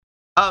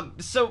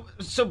So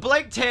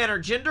Blake Tanner,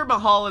 Jinder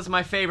Mahal is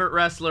my favorite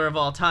wrestler of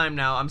all time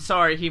now. I'm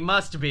sorry, he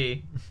must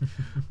be.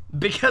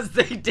 Because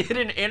they did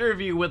an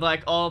interview with,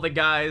 like, all the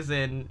guys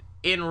in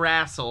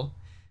Wrestle.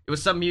 It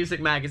was some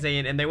music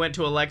magazine, and they went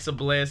to Alexa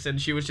Bliss,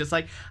 and she was just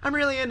like, I'm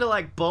really into,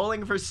 like,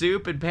 Bowling for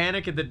Soup and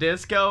Panic at the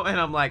Disco, and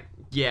I'm like,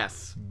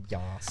 yes.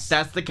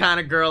 That's the kind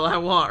of girl I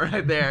want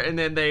right there. And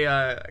then they,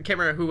 I can't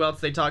remember who else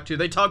they talked to.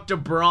 They talked to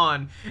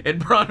Braun, and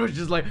Braun was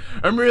just like,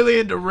 I'm really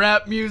into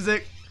rap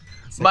music.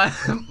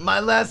 My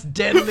last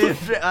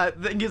deadlift, I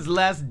think his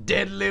last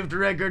deadlift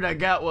record I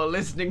got while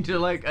listening to,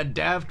 like, a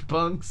Daft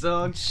Punk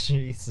song.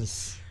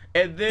 Jesus.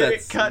 And then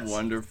That's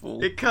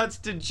wonderful. It cuts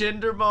to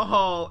Jinder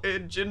Mahal,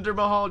 and Jinder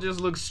Mahal just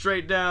looks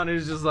straight down and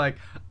is just like,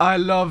 I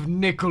love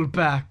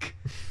Nickelback.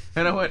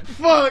 And I went,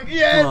 fuck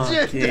yeah,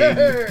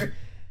 Jinder!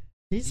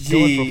 He's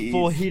going for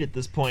full heat at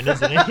this point,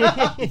 isn't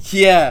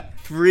he? Yeah,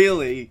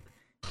 really.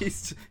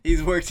 He's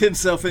worked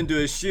himself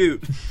into a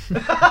shoot.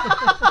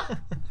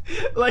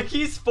 Like,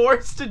 he's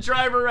forced to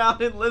drive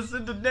around and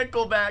listen to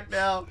Nickelback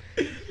now.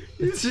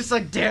 It's just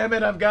like, damn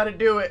it, I've got to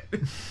do it.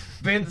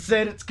 Vince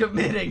said it's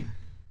committing.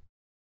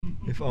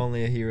 If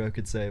only a hero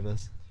could save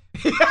us.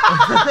 He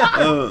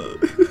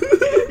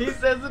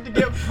says it to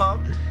get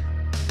pumped.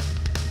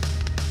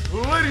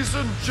 Ladies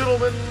and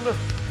gentlemen,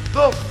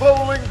 the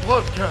following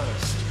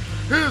podcast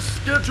is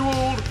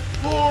scheduled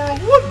for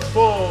one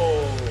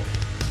fall.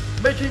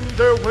 Making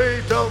their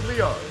way down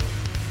the aisle,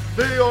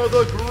 they are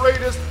the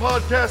greatest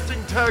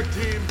podcasting tag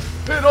team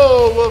in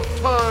all of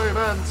time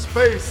and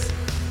space.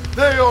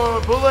 They are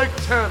Blake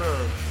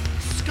Tanner,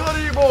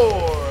 Scotty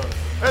Moore,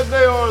 and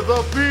they are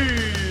the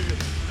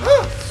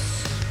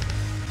B-Hess.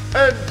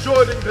 And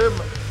joining them,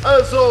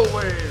 as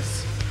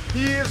always,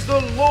 he is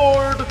the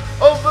Lord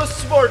of the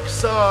Smark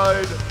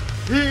Side.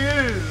 He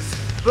is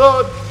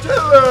the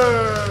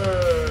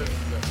Dylan.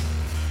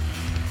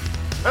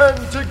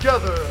 And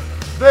together,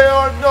 they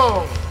are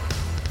known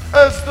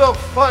as the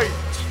Fight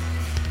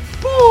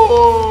Boys.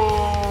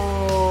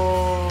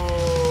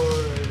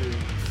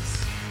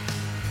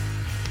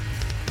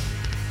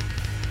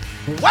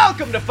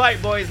 Welcome to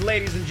Fight Boys,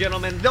 ladies and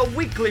gentlemen, the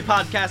weekly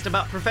podcast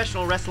about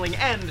professional wrestling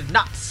and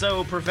not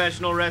so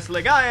professional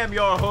wrestling. I am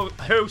your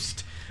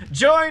host,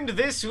 joined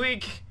this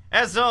week,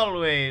 as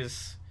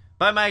always,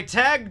 by my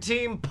tag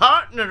team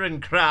partner in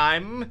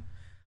crime,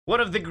 one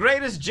of the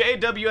greatest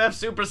JWF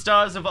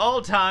superstars of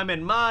all time,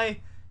 and my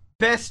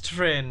best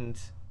friend,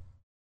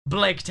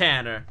 Blake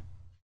Tanner.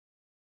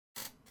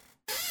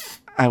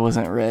 I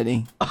wasn't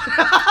ready.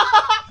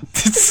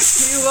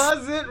 He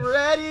wasn't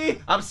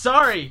ready. I'm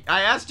sorry.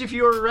 I asked if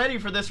you were ready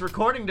for this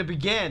recording to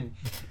begin.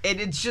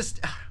 And it's just,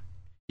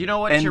 you know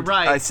what, you're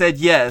right. I said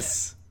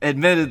yes.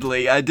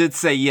 Admittedly, I did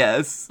say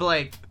yes.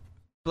 Blake,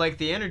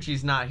 the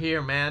energy's not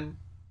here, man.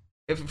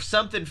 If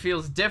something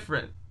feels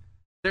different,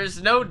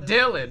 there's no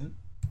Dylan.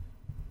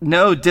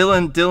 No,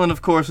 Dylan,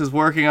 of course, is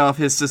working off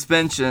his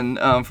suspension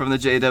from the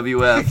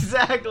JWF.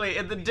 Exactly,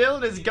 and the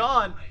Dylan is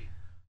gone.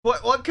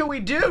 What can we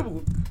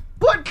do?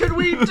 What could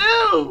we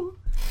do?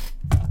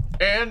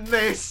 And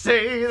they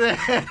say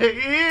that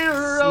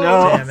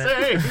heroes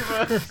save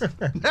us.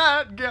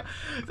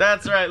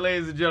 That's right,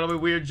 ladies and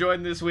gentlemen. We are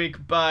joined this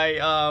week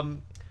by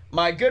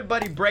my good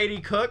buddy Brady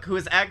Cook, who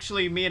is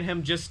actually, me and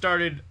him just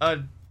started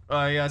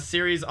a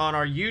series on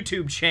our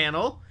YouTube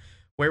channel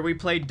where we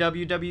played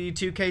WWE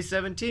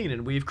 2K17,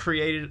 and we've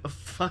created a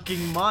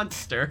fucking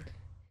monster.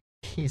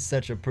 He's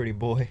such a pretty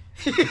boy.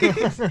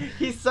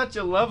 He's such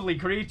a lovely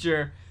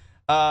creature.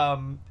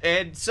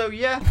 And so,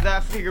 yeah,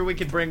 I figure we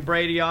could bring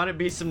Brady on. It'd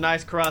be some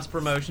nice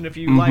cross-promotion. If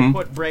you like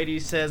what Brady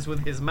says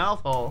with his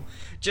mouth hole,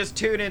 just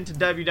tune in to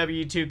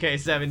WWE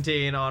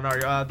 2K17 on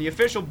our the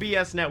official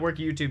BS Network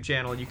YouTube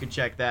channel. You can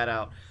check that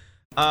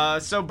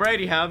out. So,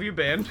 Brady, how have you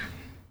been?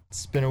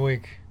 It's been a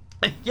week.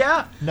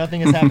 Yeah.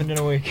 Nothing has happened in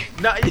a week.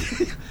 No,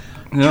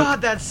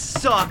 God, that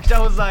sucked. I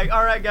was like,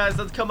 all right, guys,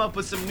 let's come up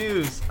with some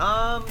news.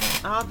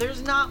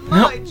 There's not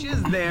much,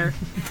 is there?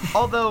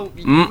 Although,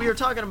 we were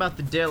talking about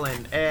the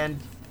Dylan, and,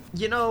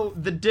 you know,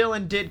 the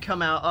Dylan did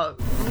come out.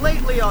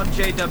 Lately on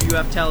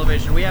JWF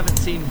television, we haven't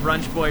seen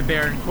Brunch Boy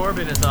Baron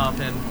Corbin as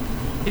often.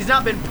 He's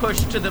not been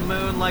pushed to the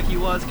moon like he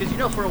was, because, you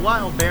know, for a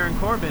while, Baron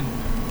Corbin,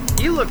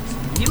 he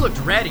looked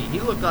ready. He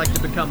looked like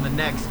to become the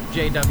next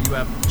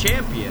JWF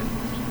champion.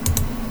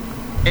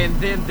 And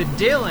then the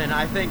Dylan,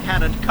 I think,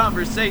 had a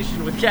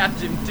conversation with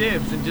Captain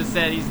Tibbs and just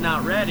said he's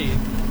not ready.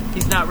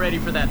 He's not ready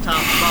for that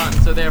top spot,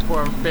 so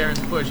therefore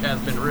Baron's push has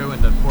been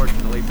ruined,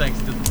 unfortunately, thanks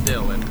to the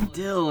Dylan.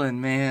 Dylan,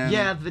 man.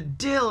 Yeah, the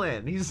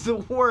Dylan. He's the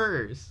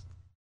worst.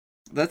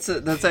 That's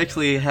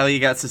actually how he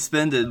got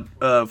suspended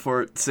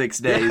for 6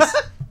 days.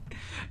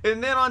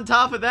 And then on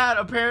top of that,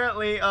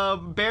 apparently,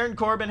 Baron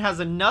Corbin has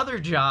another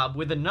job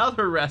with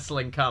another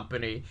wrestling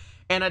company.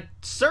 And a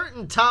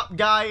certain top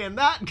guy in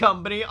that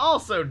company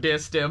also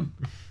dissed him.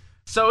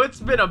 So it's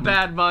been a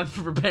bad month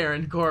for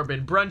Baron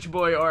Corbin, Brunch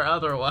Boy or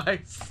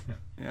otherwise.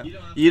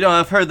 Yeah. You know,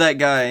 I've heard that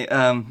guy,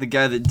 the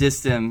guy that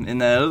dissed him in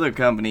that other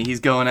company, he's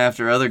going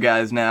after other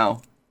guys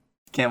now.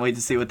 Can't wait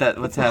to see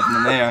what's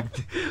happening there.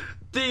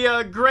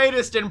 The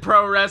greatest in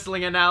pro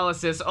wrestling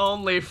analysis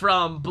only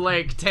from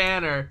Blake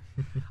Tanner.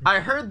 I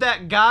heard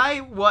that guy,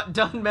 what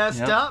done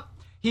messed up?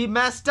 He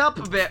messed up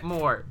a bit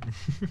more.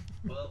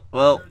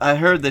 Well, I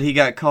heard that he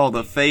got called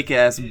a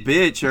fake-ass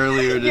bitch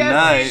earlier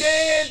tonight.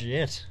 Yes, he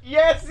did! Shit.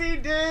 Yes, he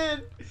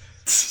did!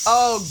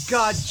 Oh,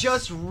 God,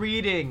 just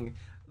reading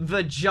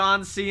the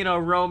John Cena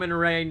Roman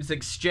Reigns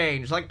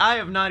exchange. Like, I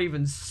have not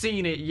even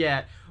seen it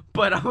yet,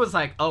 but I was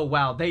like, oh,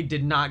 wow, they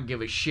did not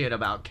give a shit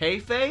about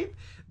kayfabe.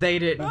 They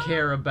didn't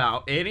care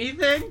about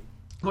anything,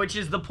 which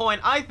is the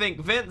point I think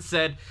Vince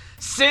said,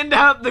 send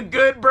out the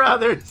Good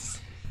Brothers.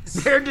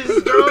 They're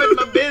destroying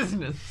my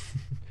business.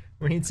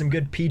 We need some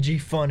good PG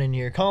fun in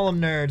here. Call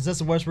them nerds.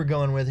 That's what we're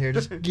going with here.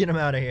 Just get them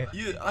out of here.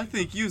 I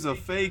think you's a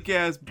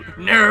fake-ass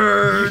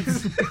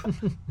nerds.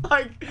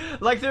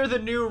 like they're the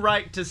new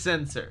right to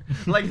censor.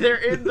 Like they're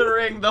in the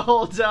ring the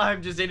whole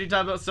time, just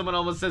anytime someone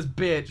almost says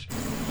bitch.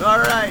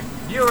 Alright,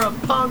 you're a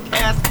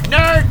punk-ass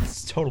nerd!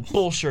 It's total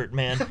bullshit,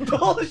 man.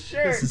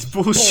 Bullshit! This is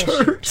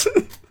Bullshit.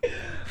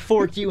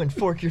 Fork you and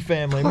fork your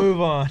family.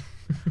 Move on.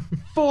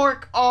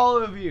 Fork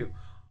all of you.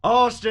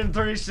 Austin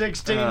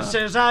 316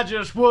 says, I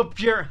just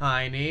whooped your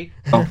hiney.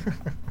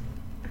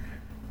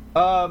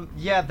 Oh.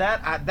 Yeah,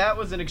 that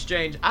was an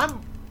exchange. I'm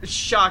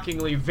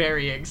shockingly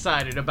very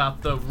excited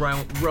about the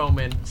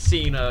Roman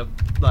Cena,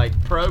 like,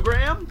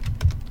 program.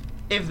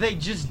 If they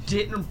just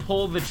didn't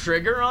pull the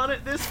trigger on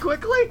it this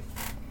quickly.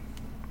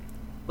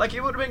 Like,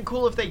 it would have been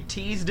cool if they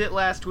teased it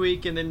last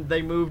week and then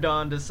they moved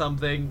on to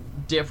something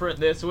different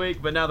this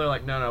week. But now they're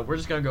like, no, we're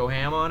just going to go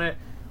ham on it.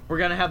 We're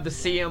going to have the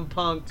CM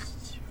Punk...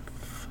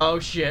 Oh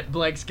shit,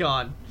 Blake's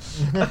gone.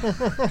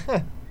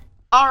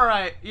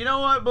 Alright, you know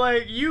what,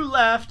 Blake? You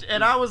left,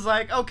 and I was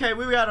like, okay,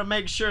 we gotta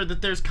make sure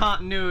that there's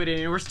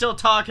continuity, and we're still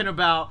talking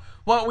about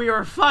what we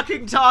were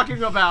fucking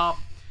talking about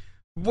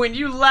when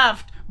you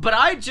left, but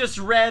I just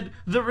read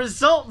the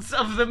results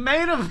of the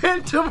main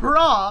event of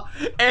Raw,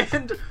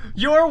 and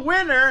your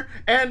winner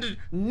and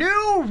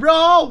new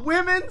Raw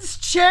Women's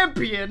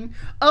Champion,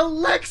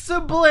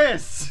 Alexa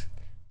Bliss.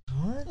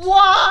 What?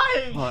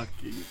 Why? Fuck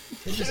you.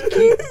 They just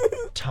keep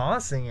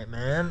tossing it,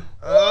 man.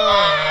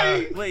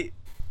 Why? Wait.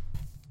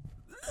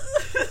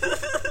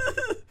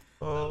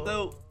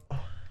 So,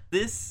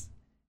 this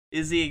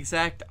is the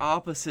exact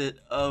opposite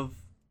of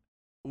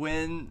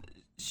when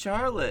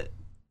Charlotte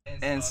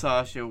and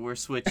Sasha were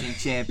switching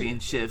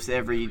championships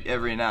every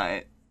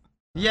night.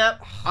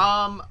 Yep.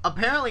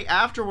 Apparently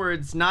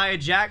afterwards, Nia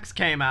Jax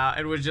came out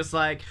and was just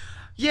like,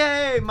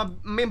 yay, my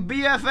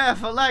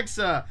BFF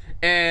Alexa,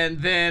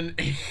 and then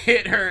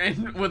hit her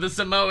with a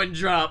Samoan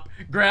drop,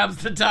 grabs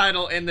the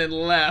title, and then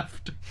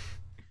left.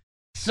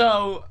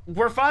 So,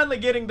 we're finally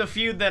getting the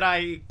feud that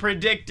I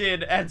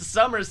predicted at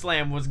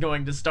SummerSlam was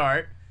going to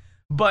start,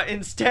 but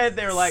instead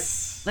they're like,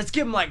 let's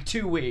give them like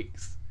 2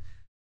 weeks.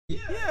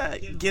 Yeah,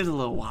 give it a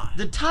little while.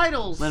 The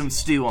titles, Let them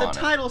stew on it. The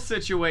title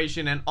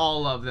situation and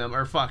all of them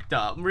are fucked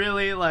up.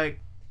 Really, like...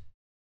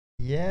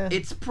 Yeah.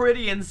 It's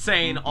pretty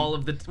insane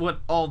what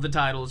all the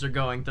titles are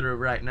going through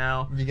right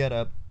now. You got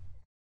a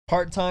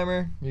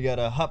part-timer, you got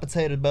a hot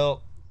potato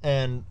belt,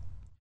 and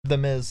The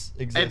Miz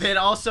exists. And then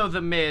also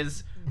The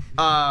Miz,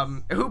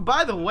 who,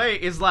 by the way,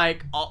 is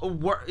like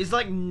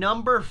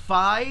number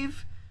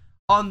 5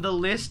 on the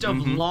list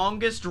of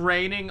longest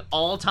reigning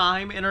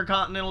all-time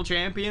Intercontinental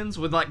Champions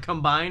with like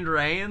combined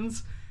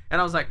reigns.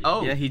 And I was like,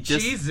 oh, yeah,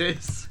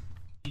 Jesus.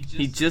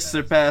 He just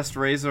surpassed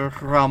Razor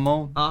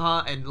Ramon.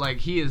 And like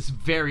he is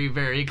very,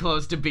 very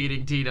close to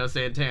beating Tito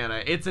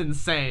Santana. It's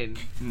insane.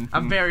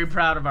 I'm very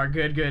proud of our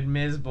good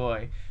Miz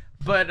boy.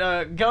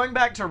 But going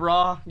back to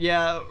Raw,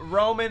 yeah,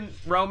 Roman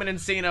and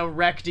Cena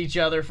wrecked each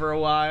other for a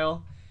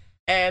while,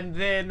 and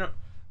then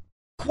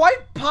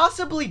quite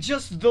possibly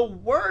just the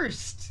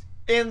worst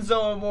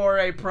Enzo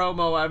Amore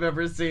promo I've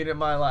ever seen in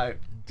my life.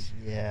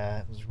 Yeah,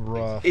 it was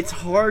rough. It's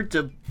hard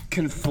to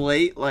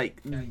conflate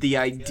like the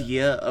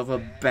idea of a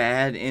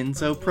bad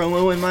Enzo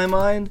promo in my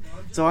mind,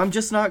 so I'm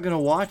just not gonna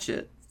watch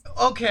it.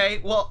 Okay,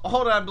 well,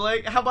 hold on,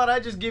 Blake. How about I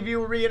just give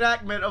you a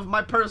reenactment of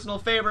my personal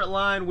favorite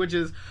line, which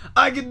is,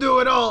 I can do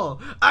it all.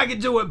 I can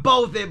do it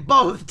both at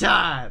both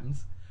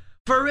times.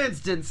 For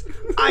instance,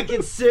 I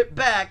can sit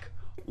back,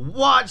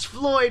 watch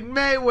Floyd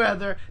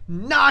Mayweather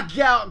knock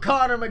out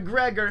Conor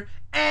McGregor,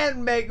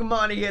 and make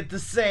money at the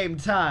same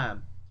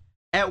time.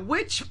 At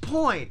which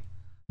point,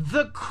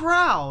 the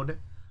crowd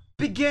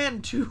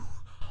began to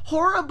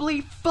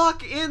horribly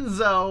fuck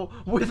Enzo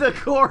with a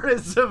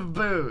chorus of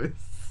boos.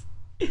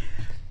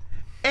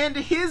 And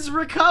his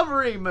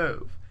recovery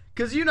move,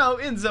 because you know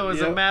Enzo is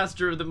a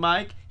master of the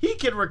mic, he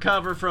can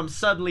recover from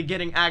suddenly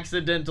getting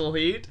accidental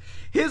heat.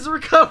 His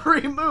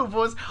recovery move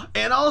was,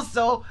 and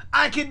also,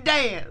 I can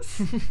dance.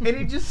 And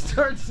he just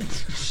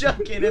starts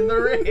shucking in the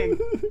ring.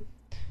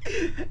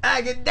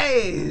 I can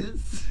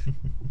dance.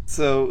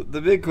 So,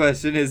 the big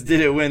question is,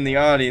 did it win the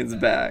audience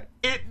back?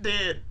 It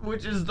did,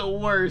 which is the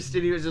worst.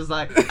 And he was just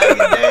like, I can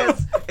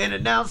dance and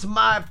announce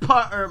my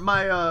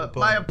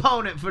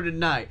opponent for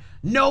tonight.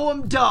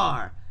 Noam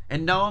Dar.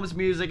 and Noam's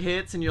music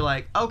hits, and you're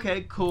like,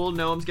 okay, cool,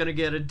 Noam's gonna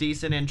get a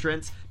decent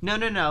entrance. No.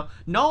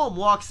 Noam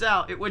walks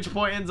out, at which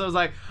point Enzo's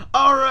like,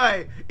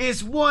 alright,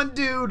 it's one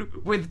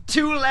dude with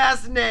 2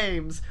 last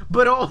names,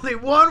 but only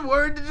 1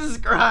 word to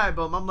describe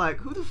him. I'm like,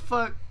 who the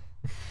fuck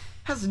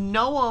has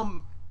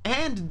Noam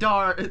and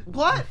Dar?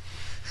 What?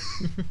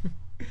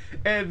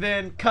 And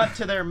then cut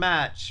to their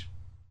match,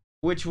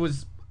 which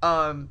was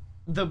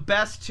the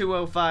best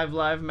 205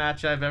 live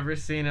match I've ever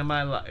seen in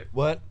my life.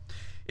 What?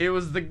 It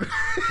was the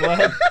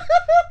What?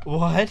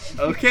 What?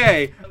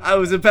 Okay, I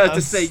was about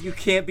to say you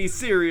can't be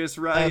serious,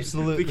 right?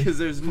 Absolutely. Because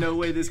there's no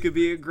way this could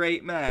be a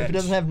great match. If it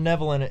doesn't have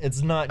Neville in it,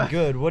 it's not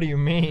good. What do you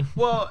mean?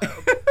 Well,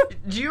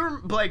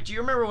 Blake, do you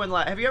remember when,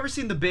 like, have you ever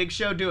seen The Big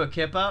Show do a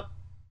kip up?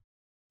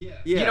 Yeah.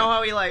 You know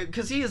how he, like,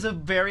 because he is a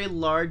very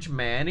large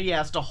man, he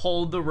has to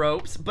hold the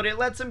ropes, but it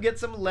lets him get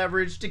some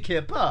leverage to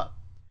kip up.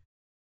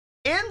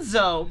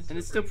 Enzo, and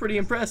it's still pretty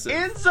impressive.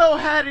 Enzo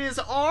had his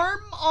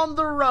arm on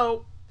the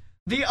rope,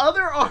 the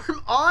other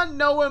arm on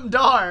Noam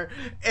Dar,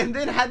 and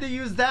then had to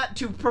use that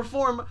to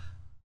perform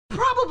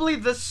probably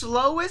the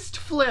slowest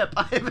flip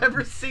I've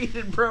ever seen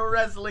in pro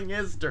wrestling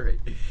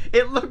history.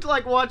 It looked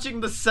like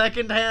watching the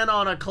second hand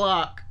on a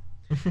clock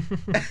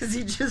as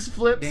he just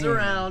flips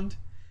around.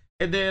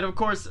 And then, of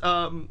course,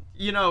 at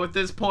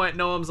this point,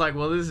 Noam's like,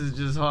 well, this is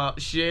just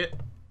hot shit.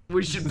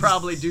 We should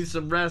probably do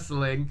some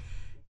wrestling.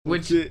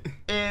 Which,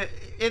 at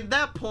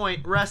that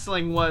point,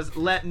 wrestling was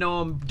let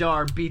Noam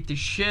Dar beat the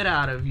shit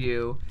out of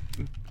you.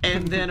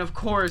 And then, of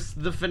course,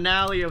 the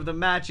finale of the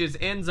match is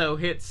Enzo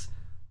hits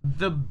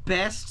the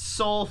best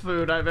soul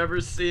food I've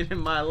ever seen in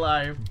my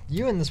life.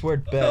 You and this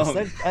word best.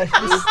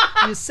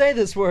 You say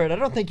this word, I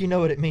don't think you know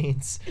what it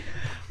means.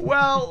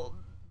 Well,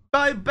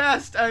 by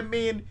best, I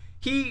mean,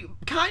 he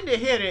kind of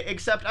hit it,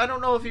 except I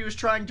don't know if he was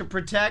trying to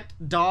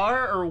protect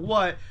Dar or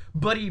what,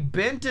 but he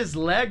bent his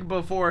leg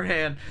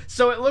beforehand,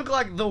 so it looked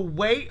like the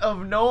weight of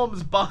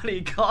Noam's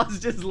body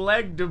caused his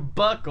leg to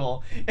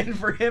buckle, and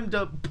for him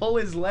to pull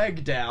his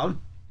leg down.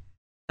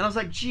 And I was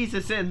like,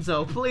 Jesus,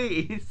 Enzo,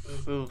 please.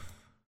 Oof.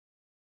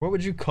 What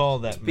would you call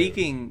that move?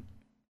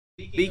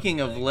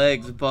 Speaking of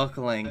legs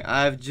buckling,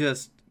 I've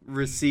just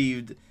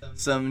received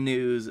some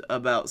news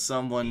about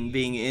someone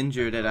being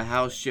injured at a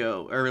house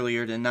show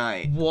earlier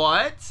tonight.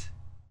 What?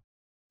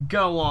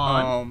 Go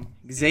on.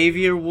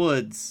 Xavier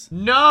Woods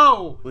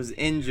No! was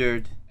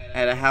injured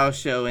at a house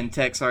show in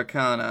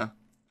Texarkana.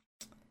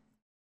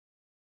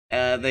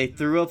 They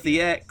threw up the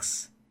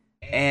X,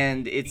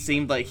 and it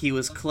seemed like he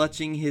was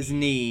clutching his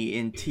knee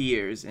in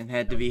tears and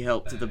had to be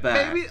helped to the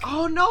back.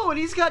 Oh no, and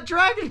he's got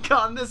Dragon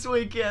Con this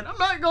weekend. I'm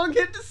not gonna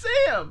get to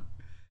see him.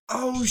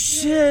 Oh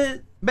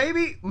shit!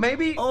 Maybe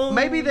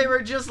they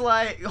were just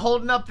like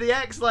holding up the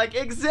X like,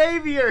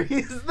 Xavier,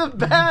 he's the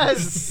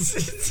best.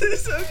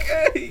 It's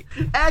okay.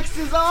 X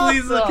is awesome.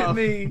 Please look at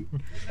me.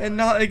 And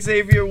not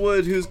Xavier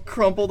Wood, who's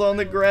crumpled on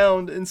the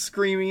ground and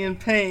screaming in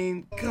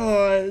pain.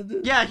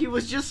 God. Yeah, he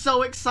was just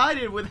so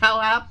excited with how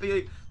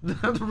happy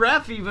the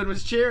ref even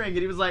was cheering, and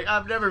he was like,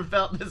 I've never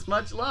felt this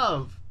much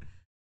love.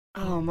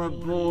 Oh, my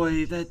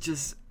boy, that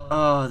just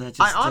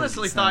I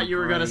honestly thought you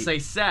were going to say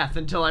Seth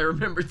until I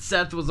remembered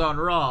Seth was on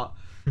Raw.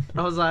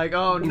 I was like,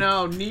 oh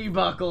no, knee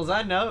buckles,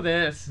 I know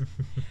this.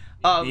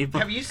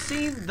 Have you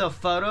seen the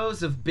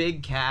photos of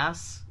Big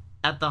Cass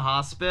at the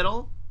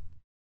hospital?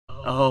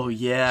 Oh,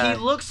 yeah. He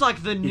looks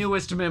like the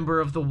newest member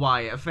of the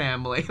Wyatt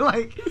family.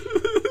 Like,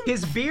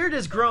 his beard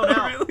has grown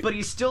out, really? But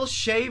he's still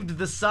shaved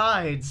the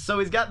sides, so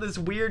he's got this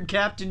weird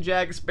Captain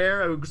Jack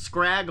Sparrow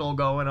scraggle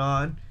going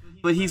on.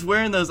 But he's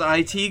wearing those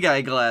IT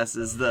guy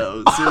glasses,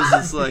 though, so it's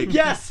just like...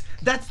 Yes,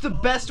 that's the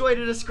best way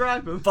to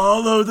describe him.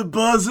 Follow the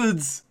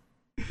buzzards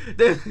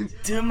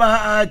to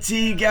my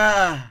IT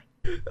guy.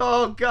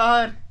 Oh,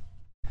 God.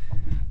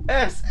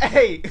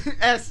 S-A-W-F-I-T.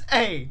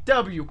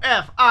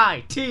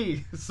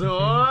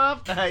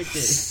 Swift IT.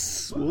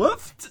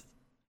 Swift?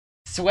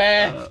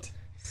 Swift.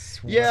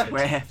 Yeah.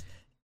 Swift.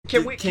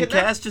 Can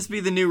Cass just be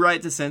the new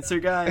right to censor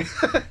guy?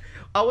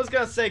 I was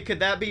gonna say, could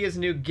that be his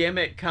new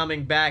gimmick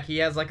coming back? He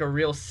has like a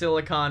real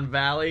Silicon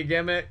Valley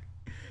gimmick.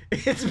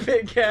 It's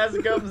Big Cass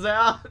comes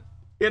out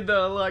in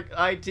the like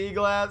IT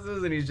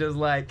glasses, and he's just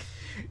like,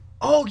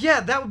 oh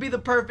yeah, that would be the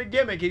perfect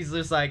gimmick. He's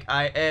just like,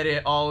 I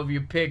edit all of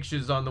your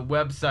pictures on the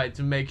website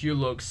to make you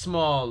look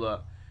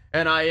smaller,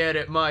 and I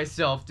edit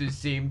myself to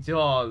seem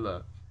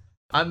taller.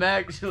 I'm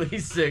actually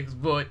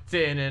 6'10"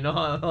 in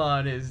all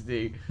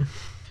honesty.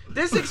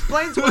 This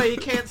explains why he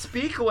can't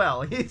speak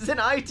well. He's an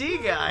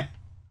IT guy.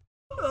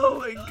 Oh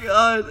my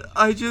god,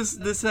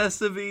 this has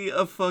to be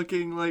a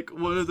fucking, like,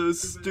 one of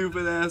those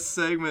stupid ass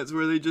segments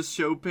where they just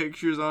show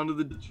pictures onto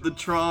the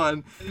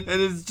Tron,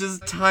 and it's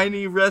just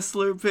tiny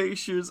wrestler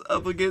pictures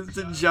up against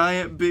a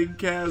giant Big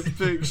Cass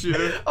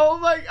picture. Oh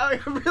my, I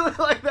really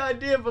like the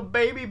idea of a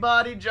baby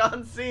body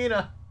John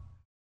Cena.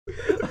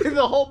 Like,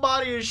 the whole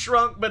body is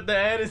shrunk, but the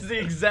head is the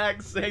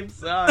exact same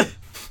size.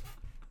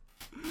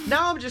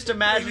 Now I'm just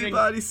imagining, Baby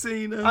body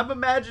Cena. I'm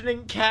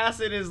imagining Cass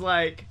and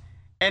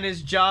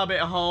his job at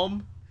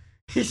home.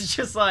 He's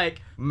just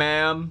like,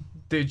 ma'am,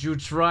 Did you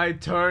try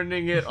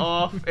turning it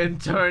off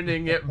and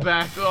turning it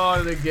back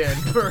on again,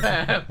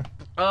 perhaps?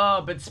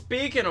 Oh, but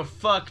speaking of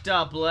fucked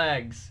up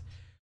legs,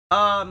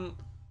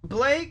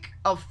 Blake,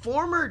 a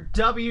former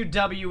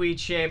WWE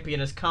champion,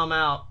 has come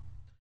out,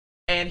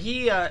 and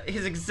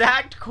his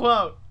exact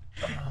quote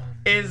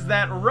is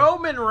that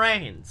Roman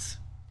Reigns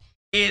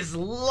is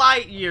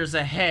light years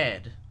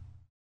ahead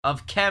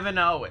of Kevin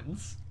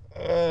Owens.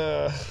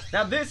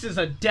 Now, this is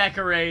a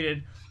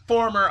decorated,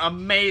 former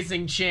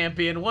amazing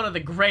champion, one of the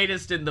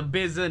greatest in the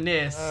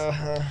business.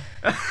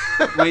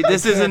 Wait,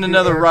 this isn't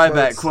another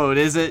Ryback quote,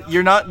 is it?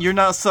 You're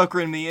not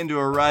suckering me into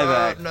a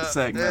Ryback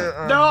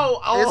segment.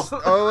 No, it's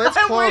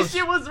I close. wish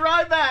it was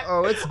Ryback.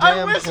 Oh, it's I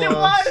damn wish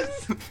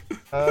close. it was.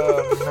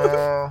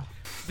 Oh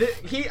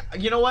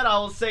You know what? I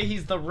will say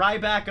he's the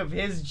Ryback of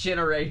his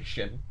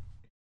generation,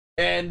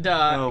 and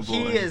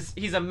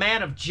he's a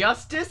man of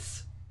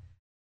justice.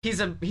 He's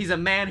a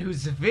man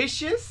who's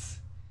vicious.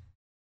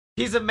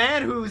 He's a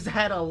man who's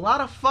had a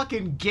lot of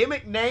fucking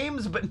gimmick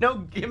names, but no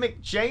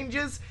gimmick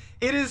changes.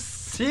 It is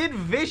Sid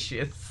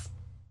Vicious,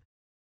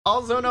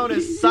 also known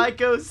as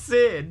Psycho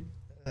Sid.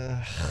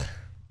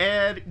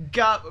 And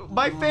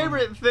my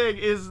favorite thing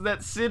is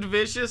that Sid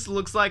Vicious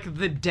looks like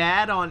the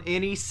dad on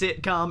any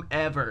sitcom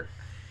ever.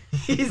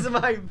 He's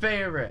my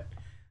favorite.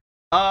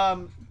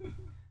 And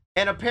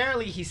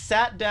apparently he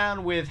sat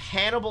down with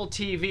Hannibal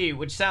TV,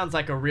 which sounds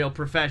like a real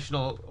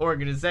professional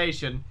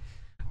organization,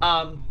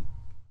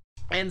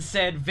 and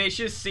said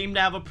Vicious seemed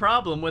to have a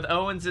problem with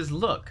Owens'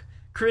 look,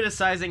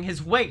 criticizing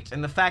his weight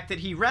and the fact that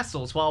he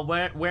wrestles while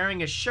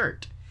wearing a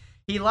shirt.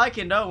 He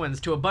likened Owens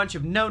to a bunch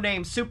of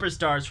no-name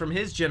superstars from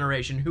his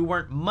generation who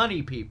weren't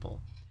money people.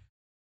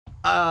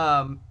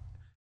 I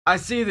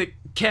see that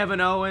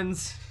Kevin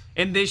Owens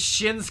and this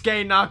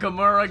Shinsuke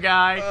Nakamura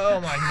guy.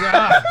 Oh my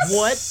god.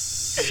 What?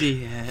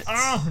 Shit.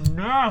 Oh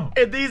no.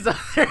 And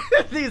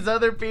these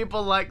other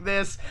people like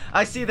this.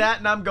 I see that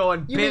and I'm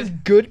going, You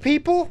mean good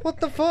people? What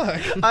the fuck?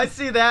 I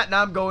see that and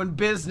I'm going,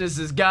 business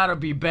has gotta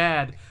be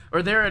bad.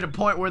 Or they're at a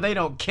point where they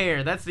don't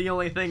care. That's the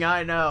only thing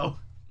I know.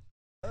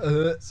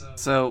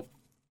 So,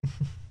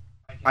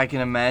 I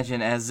can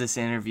imagine as this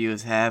interview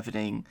is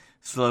happening,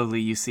 slowly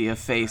you see a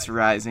face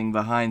rising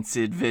behind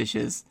Sid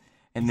Vicious,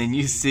 and then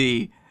you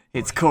see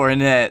it's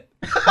Cornette,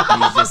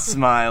 and he's just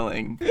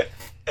smiling.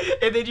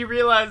 And then you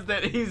realize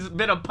that he's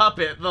been a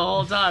puppet the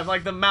whole time.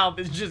 Like, the mouth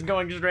is just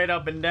going straight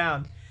up and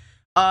down.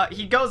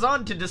 He goes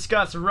on to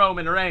discuss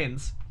Roman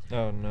Reigns.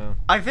 Oh no.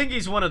 I think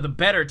he's one of the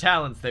better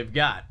talents they've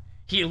got.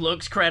 He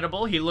looks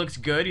credible. He looks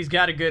good. He's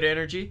got a good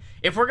energy.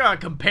 If we're going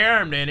to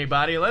compare him to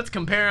anybody, let's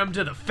compare him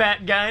to the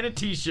fat guy in a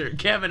t-shirt,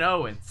 Kevin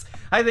Owens.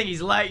 I think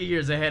he's light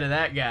years ahead of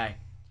that guy.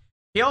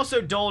 He also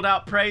doled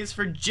out praise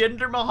for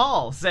Jinder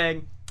Mahal,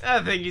 saying,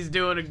 I think he's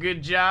doing a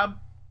good job.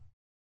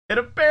 And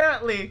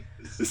apparently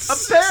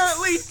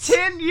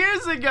 10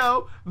 years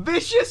ago,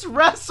 Vicious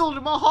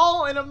wrestled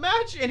Mahal in a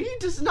match, and he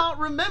does not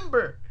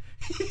remember.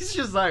 He's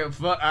just like,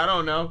 fuck, I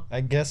don't know.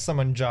 I guess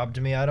someone jobbed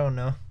me. I don't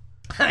know.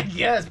 I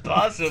guess,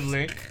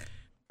 possibly.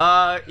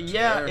 Yeah,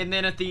 Sure. and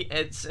then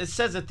it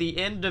says at the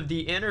end of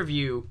the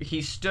interview,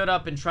 he stood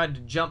up and tried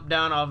to jump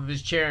down off of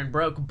his chair and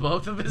broke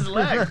both of his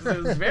legs.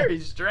 It was very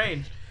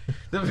strange.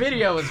 The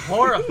video is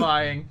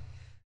horrifying.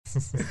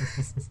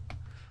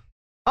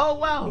 Oh,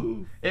 wow.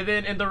 And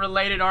then in the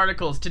related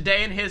articles,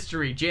 today in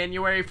history,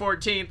 January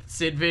 14th,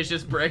 Sid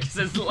Vicious breaks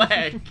his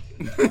leg.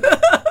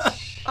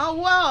 Oh,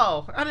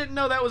 wow. I didn't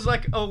know that was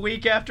like a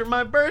week after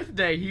my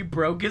birthday. He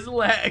broke his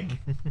leg.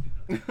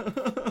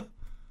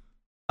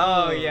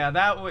 Oh, yeah,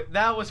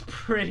 that was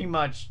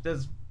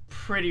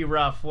pretty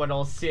rough what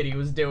old City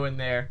was doing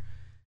there.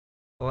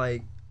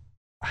 Like,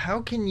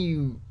 how can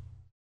you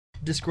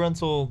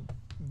disgruntle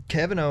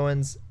Kevin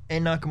Owens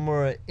and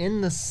Nakamura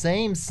in the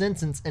same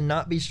sentence and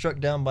not be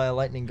struck down by a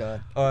lightning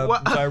god?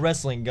 By a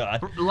wrestling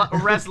god.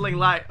 Wrestling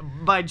by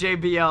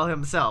JBL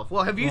himself.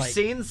 Well, have you Like-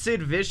 seen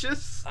Sid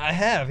Vicious? I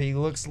have. He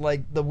looks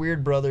like the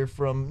weird brother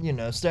from,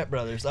 Step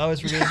Brothers. I always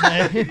forget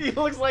his name. He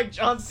looks like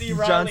John C.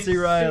 Reilly's John C.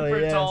 Reilly,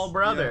 super yes. tall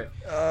brother.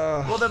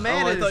 Well, the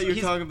man I is... thought you were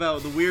he's- talking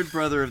about the weird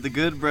brother of the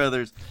good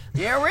brothers.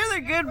 Yeah, we're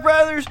the good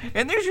brothers,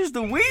 and there's just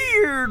the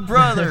weird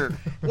brother.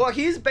 Well,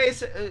 he's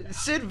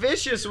Sid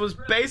Vicious was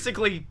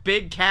basically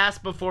Big Cass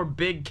before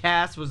Big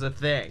Cass was a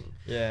thing.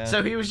 Yeah.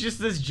 So he was just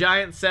this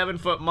giant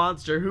 7-foot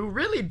monster who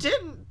really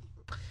didn't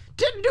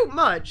do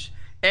much.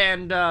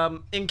 And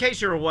in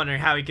case you were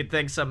wondering how he could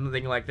think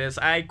something like this,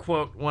 I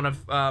quote one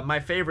of my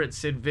favorite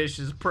Sid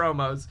Vicious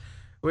promos,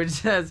 which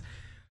says,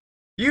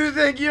 "You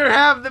think you're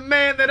half the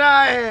man that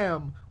I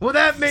am? Well,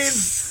 that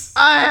means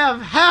I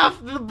have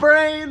half the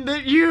brain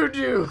that you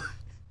do."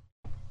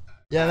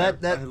 Yeah,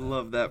 I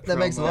love that. that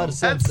makes a lot of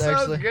sense, That's so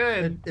actually.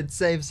 good. It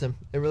saves him.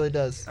 It really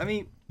does. I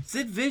mean,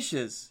 Sid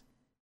Vicious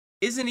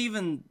isn't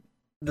even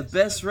the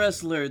best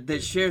wrestler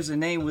that shares a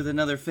name with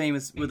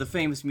a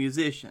famous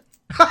musician.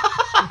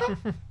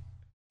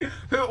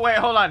 Wait,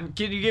 hold on.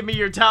 Can you give me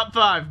your top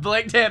 5?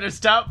 Blake Tanner's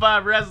top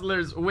 5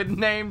 wrestlers with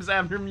names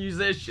after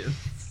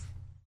musicians.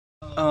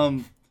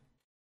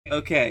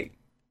 Okay.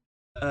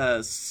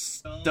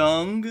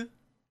 Stung.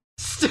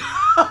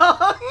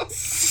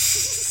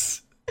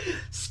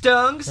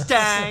 Stung,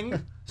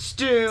 stang,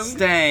 stoong.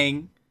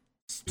 Stang,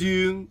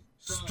 Stoong,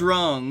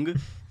 Strung,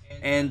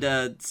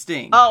 and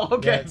Sting. Oh,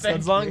 okay. Yeah,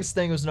 as long as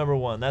Sting was number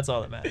 1, that's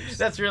all that matters.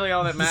 That's really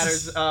all that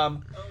matters.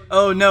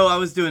 Oh no, I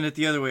was doing it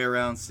the other way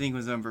around. Sting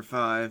was number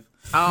 5.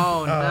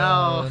 Oh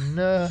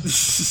no.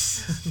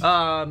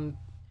 Oh, no.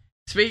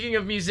 Speaking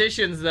of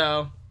musicians,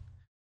 though,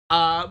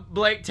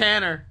 Blake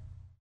Tanner,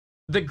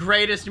 the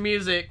greatest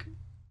music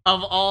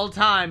of all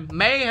time,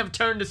 may have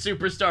turned to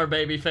superstar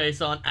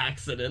babyface on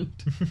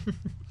accident.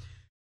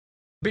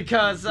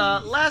 Because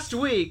last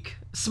week,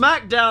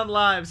 SmackDown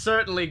Live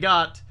certainly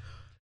got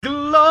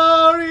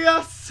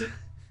glorious.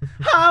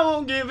 I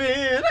won't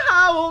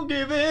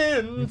give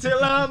in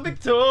till I'm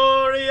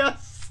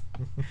victorious.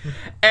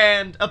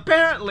 And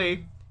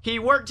apparently, he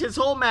worked his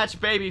whole match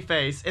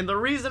babyface, and the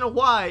reason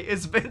why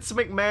is Vince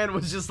McMahon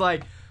was just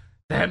like,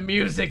 that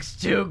music's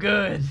too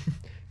good.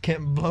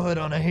 Can't blow it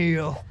on a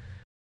heel.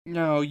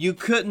 No, you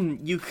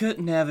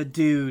couldn't have a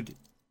dude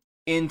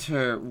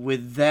enter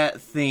with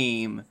that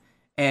theme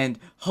and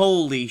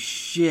holy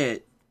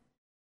shit,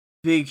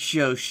 Big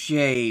Show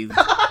shaved.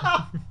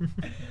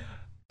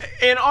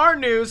 In our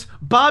news,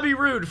 Bobby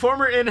Roode,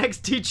 former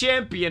NXT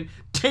champion,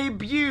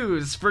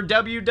 debuts for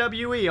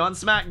WWE on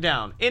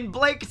SmackDown. In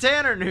Blake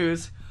Tanner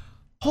news,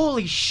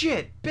 holy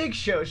shit, Big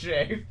Show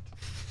shaved.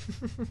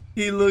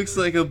 He looks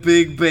like a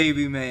big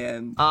baby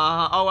man.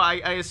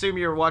 I assume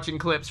you're watching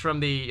clips from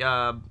the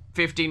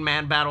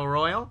 15-man Battle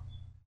Royal?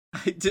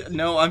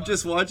 No, I'm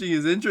just watching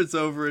his entrance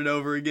over and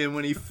over again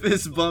when he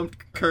fist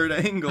bumped Kurt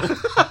Angle.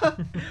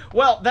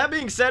 Well, that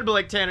being said,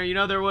 Blake Tanner, you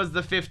know there was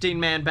the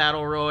 15-man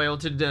Battle Royal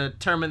to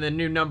determine the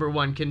new number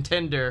 1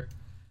 contender.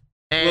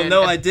 And,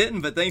 well, no, I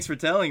didn't, but thanks for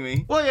telling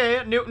me. Well,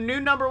 yeah, new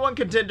number 1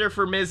 contender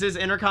for Miz's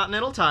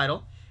Intercontinental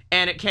title,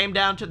 and it came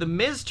down to the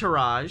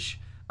Miztourage,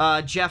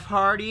 Jeff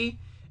Hardy,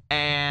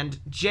 and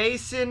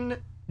Jason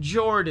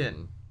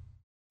Jordan.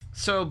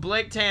 So,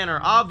 Blake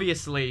Tanner,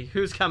 obviously,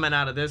 who's coming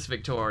out of this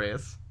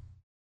victorious?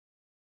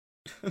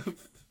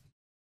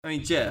 I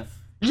mean, Jeff.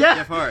 Yeah.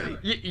 Jeff Hardy.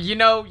 You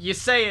know, you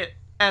say it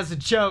as a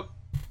joke,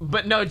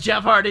 but no,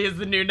 Jeff Hardy is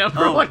the new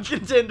number 1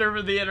 contender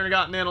for the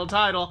Intercontinental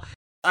title.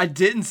 I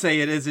didn't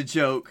say it as a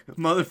joke.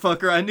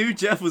 Motherfucker, I knew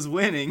Jeff was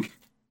winning.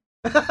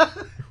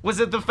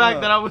 Was it the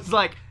fact that I was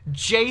like,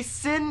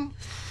 Jason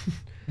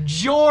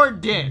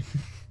Jordan?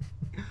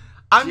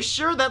 I'm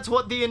sure that's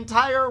what the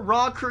entire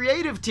Raw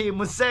creative team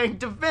was saying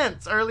to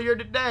Vince earlier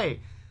today.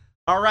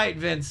 All right,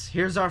 Vince,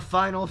 here's our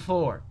final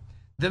 4.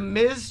 The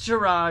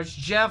Miztourage,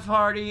 Jeff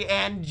Hardy,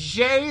 and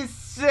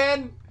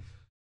Jason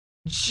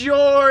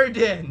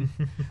Jordan.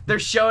 They're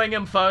showing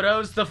him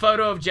photos. The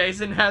photo of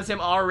Jason has him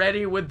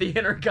already with the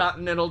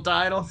Intercontinental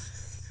title.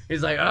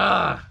 He's like,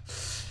 I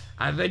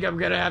think I'm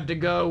going to have to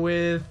go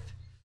with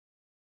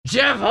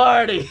Jeff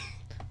Hardy.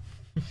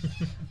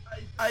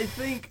 I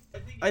think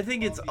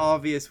it's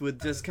obvious with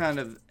just kind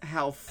of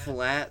how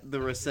flat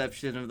the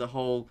reception of the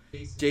whole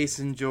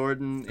Jason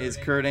Jordan is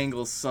Kurt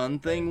Angle's son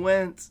thing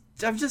went.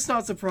 I'm just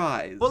not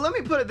surprised. Well, let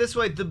me put it this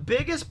way. The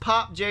biggest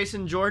pop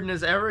Jason Jordan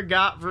has ever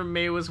got from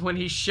me was when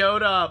he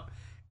showed up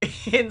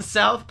in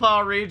Southpaw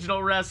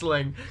Regional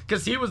Wrestling,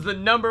 because he was the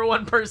number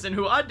 1 person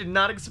who I did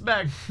not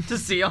expect to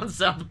see on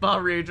Southpaw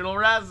Regional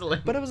Wrestling.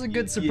 But it was a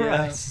good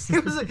surprise. Yeah.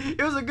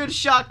 It was a good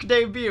shock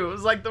debut. It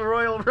was like the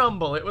Royal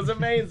Rumble. It was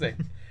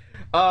amazing.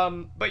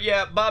 But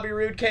yeah, Bobby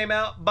Roode came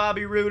out.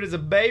 Bobby Roode is a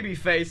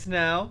babyface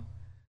now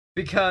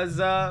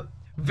because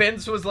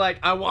Vince was like,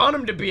 I want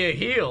him to be a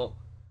heel,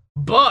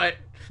 but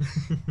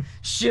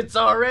shit's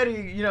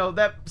already,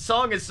 that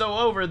song is so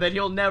over that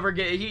he'll never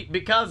get heat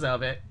because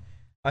of it.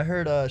 I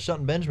heard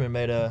Shelton Benjamin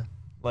made a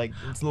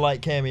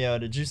light cameo.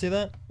 Did you see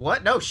that?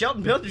 What? No,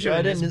 Shelton Benjamin.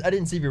 I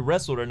didn't see if he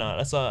wrestled or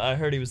not. I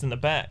heard he was in the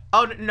back.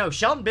 Oh no,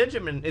 Shelton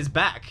Benjamin is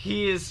back.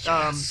 He is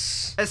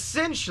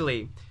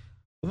essentially.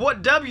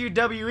 What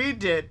WWE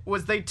did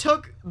was they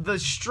took the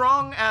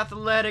strong,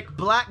 athletic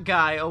black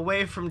guy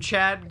away from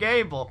Chad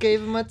Gable.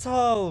 Gave him a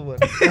tall one.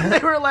 They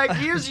were like,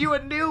 here's you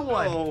a new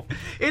one. Oh.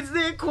 It's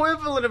the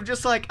equivalent of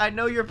just like, I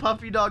know your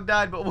puppy dog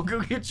died, but we'll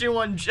go get you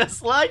one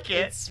just like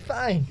it. It's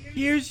fine.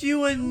 Here's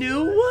you a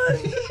new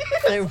one?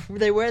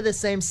 They wear the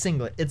same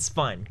singlet. It's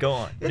fine. Go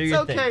on. Do your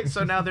okay. thing.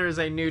 So now there is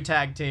a new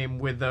tag team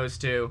with those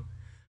two.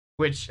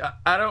 Which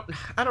I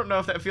don't know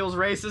if that feels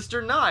racist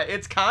or not.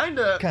 It's kind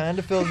of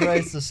feels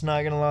racist,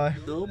 not gonna lie. A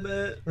little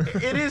bit.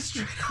 It is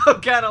straight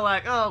up kind of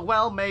like, oh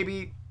well,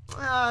 maybe.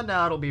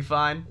 No, it'll be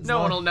fine.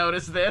 No one will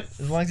notice this.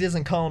 As long as he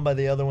doesn't call him by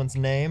the other one's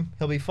name,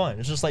 he'll be fine.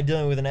 It's just like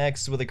dealing with an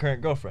ex with a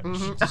current girlfriend.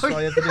 Mm-hmm. That's all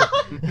you have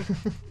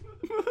to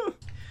do.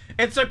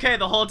 It's okay.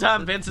 The whole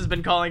time Vince has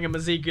been calling him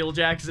Ezekiel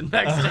Jackson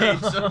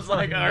backstage, so it's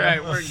like, all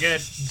right, we're good.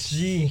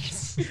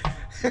 Jeez.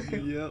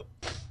 Yep.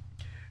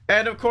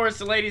 And of course,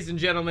 ladies and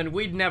gentlemen,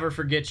 we'd never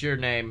forget your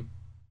name.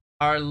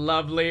 Our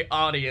lovely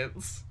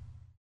audience.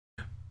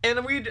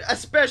 And we'd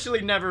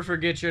especially never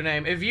forget your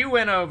name if you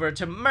went over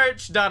to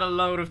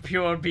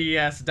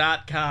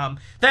merch.aloadofpurebs.com.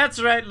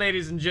 That's right,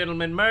 ladies and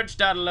gentlemen.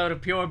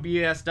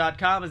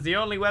 Merch.aloadofpurebs.com is the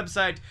only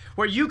website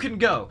where you can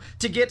go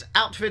to get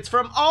outfits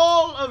from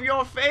all of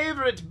your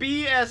favorite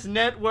BS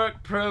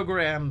Network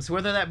programs,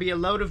 whether that be A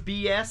Load of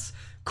BS,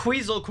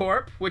 Queasel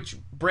Corp, which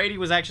Brady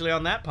was actually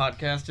on that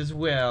podcast as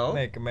well.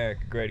 Make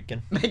America Great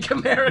Again. Make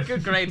America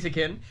Great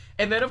Again.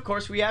 And then, of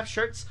course, we have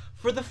shirts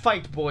for the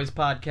Fight Boys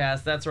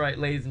podcast. That's right,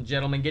 ladies and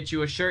gentlemen. Get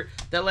you a shirt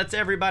that lets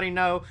everybody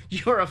know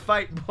you're a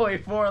fight boy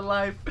for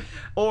life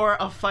or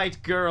a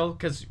fight girl,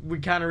 because we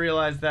kind of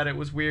realized that it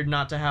was weird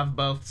not to have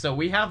both. So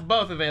we have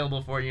both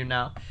available for you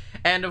now.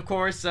 And, of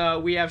course,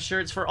 we have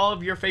shirts for all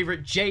of your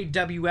favorite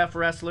JWF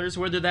wrestlers,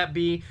 whether that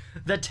be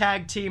the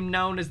tag team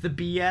known as the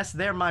BS.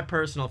 They're my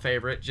personal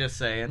favorite, just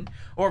saying.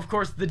 Or, of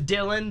course, the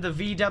Dylan, the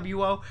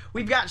VWO.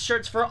 We've got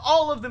shirts for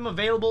all of them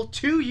available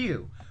to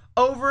you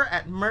over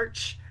at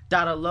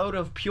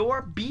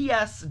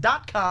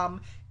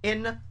merch.aloadofpurebs.com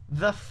in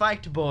the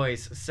Fight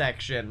Boys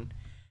section.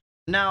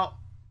 Now,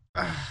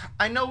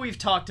 I know we've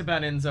talked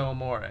about Enzo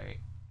Amore.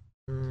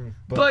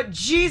 But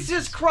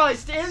Jesus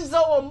Christ,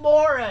 Enzo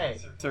Amore!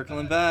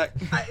 Circling back.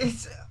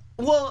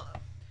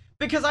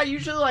 Because I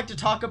usually like to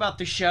talk about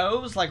the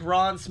shows, like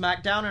Raw and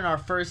SmackDown in our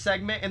first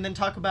segment, and then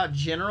talk about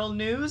general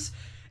news.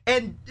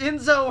 And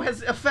Enzo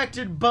has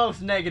affected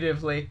both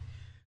negatively.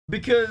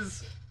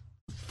 Because,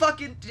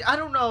 I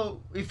don't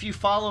know if you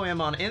follow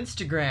him on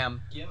Instagram.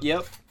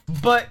 Yep.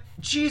 But,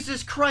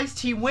 Jesus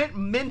Christ, he went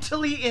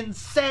mentally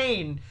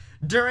insane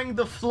during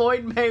the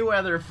Floyd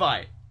Mayweather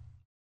fight.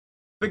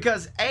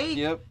 Because,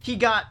 he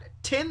got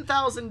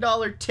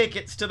 $10,000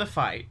 tickets to the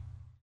fight,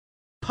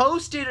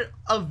 posted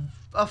a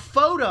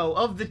photo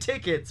of the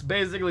tickets,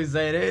 basically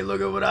saying, hey, look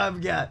at what I've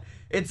got.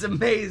 It's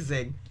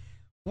amazing.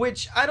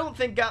 Which I don't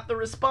think got the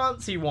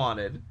response he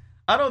wanted.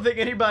 I don't think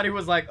anybody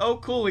was like, oh,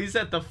 cool, he's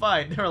at the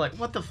fight. They were like,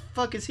 what the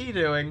fuck is he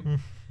doing?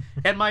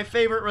 And my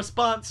favorite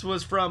response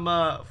was from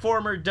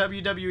former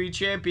WWE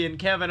champion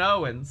Kevin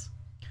Owens,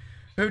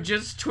 who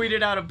just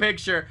tweeted out a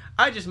picture.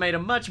 I just made a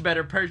much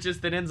better purchase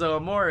than Enzo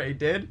Amore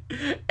did.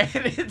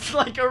 And it's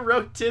like a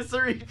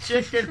rotisserie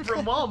chicken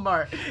from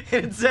Walmart.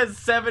 And it says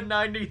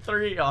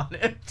 $7.93 on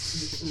it.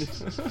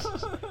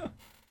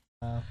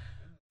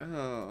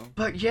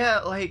 But yeah,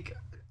 like,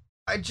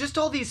 just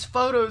all these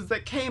photos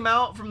that came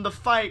out from the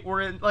fight were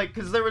in, like,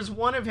 because there was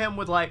one of him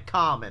with, like,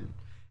 Common.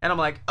 And I'm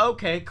like,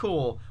 okay,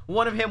 cool.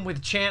 One of him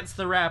with Chance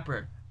the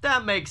Rapper.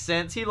 That makes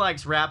sense. He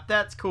likes rap.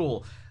 That's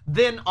cool.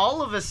 Then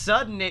all of a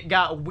sudden it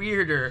got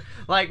weirder,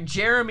 like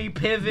Jeremy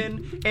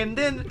Piven, and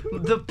then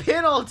the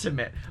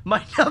penultimate,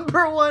 my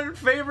number one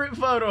favorite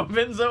photo of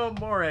Enzo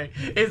Amore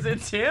is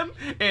it's him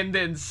and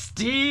then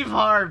Steve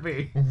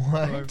Harvey.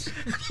 What?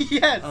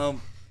 Yes.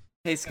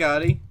 Hey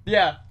Scotty.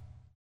 Yeah.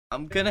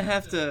 I'm gonna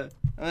have to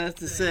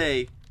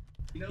say,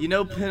 you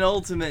know,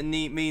 penultimate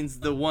means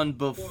the one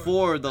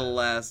before the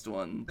last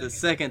one, the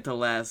second to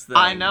last thing.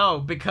 I know,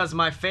 because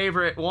my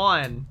favorite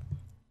one.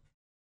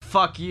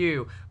 Fuck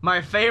you.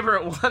 My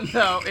favorite one,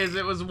 though, is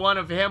it was one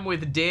of him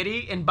with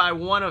Diddy, and by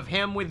one of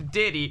him with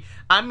Diddy,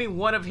 I mean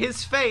one of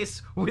his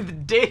face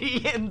with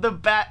Diddy in the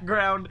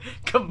background,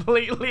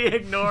 completely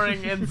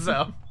ignoring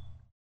Enzo.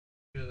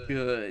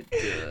 Good.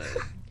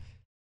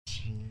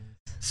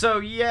 So,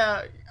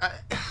 yeah,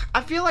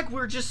 I feel like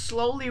we're just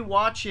slowly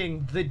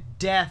watching the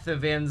death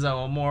of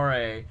Enzo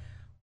Amore,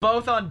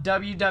 both on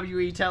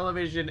WWE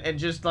television and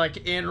just, like,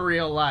 in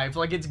real life.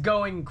 Like, it's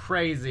going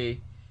crazy.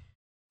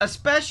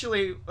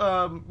 Especially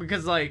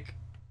because, like,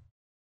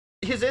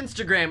 his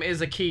Instagram is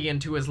a key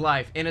into his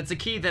life, and it's a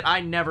key that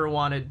I never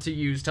wanted to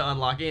use to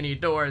unlock any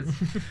doors.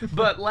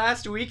 But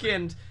last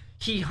weekend,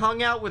 he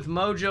hung out with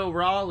Mojo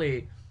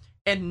Rawley,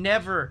 and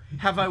never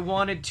have I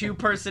wanted two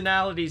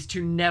personalities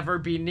to never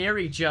be near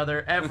each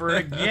other ever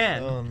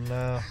again. Oh,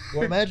 no.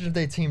 Well, imagine if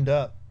they teamed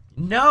up.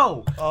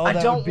 No, I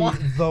don't want.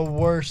 That would be the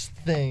worst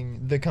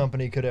thing the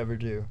company could ever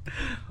do.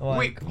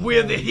 Like,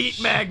 we're the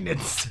heat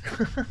magnets.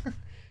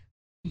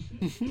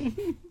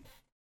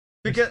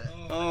 Because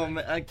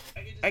man,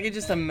 I could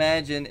just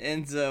imagine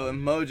Enzo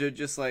and Mojo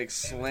just like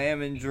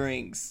slamming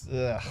drinks.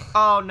 Ugh.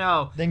 Oh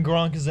no. Then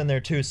Gronk is in there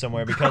too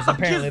somewhere because Gronk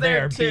apparently is they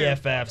there are too.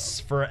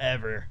 BFFs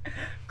forever.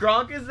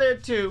 Gronk is there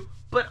too,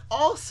 but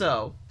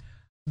also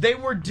they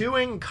were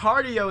doing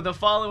cardio the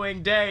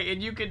following day,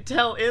 and you could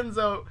tell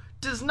Enzo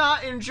does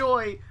not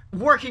enjoy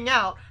working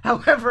out.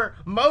 However,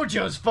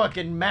 Mojo's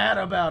fucking mad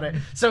about it.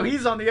 So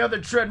he's on the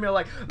other treadmill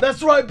like,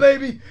 that's right,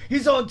 baby.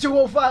 He's on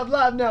 205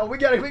 Live now. We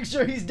gotta make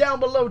sure he's down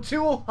below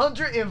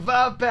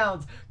 205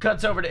 pounds.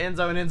 Cuts over to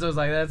Enzo, and Enzo's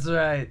like, that's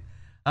right.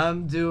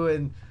 I'm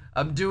doing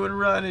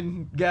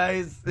running,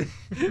 guys.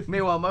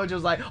 Meanwhile,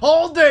 Mojo's like,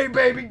 all day,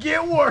 baby,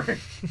 get work.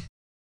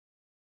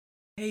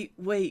 Hey,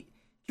 wait.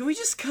 Can we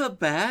just cut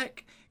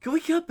back? Can we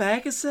cut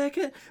back a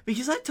second?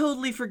 Because I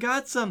totally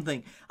forgot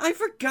something. I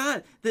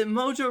forgot that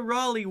Mojo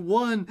Rawley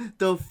won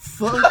the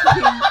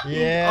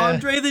fucking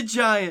Andre the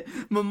Giant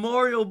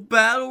Memorial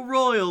Battle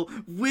Royal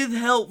with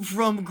help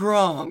from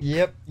Gronk.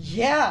 Yep.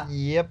 Yeah.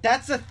 Yep.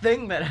 That's a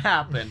thing that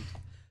happened.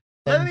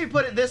 Let me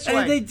put it this way.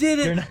 And they did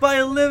it by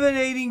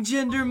eliminating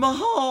Jinder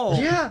Mahal.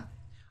 Yeah.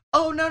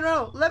 Oh,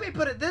 no. Let me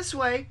put it this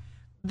way.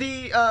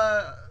 The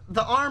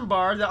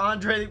armbar, the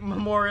Andre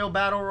Memorial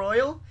Battle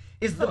Royal,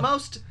 is the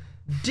most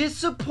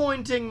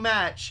disappointing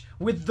match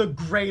with the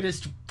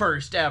greatest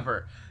first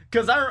ever.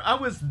 Because I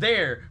was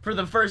there for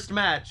the first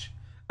match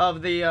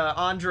of the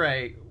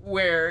Andre,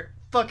 where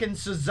fucking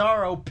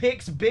Cesaro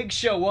picks Big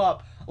Show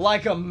up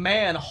like a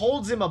man,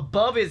 holds him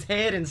above his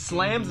head, and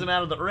slams him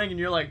out of the ring, and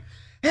you're like,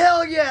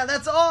 hell yeah,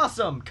 that's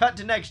awesome! Cut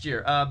to next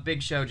year.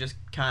 Big Show just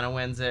kind of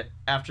wins it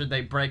after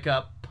they break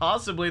up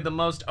possibly the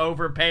most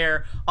over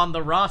pair on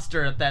the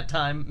roster at that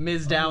time,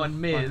 Mizdow and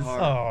Miz.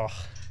 Oh.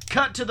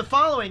 Cut to the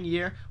following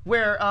year,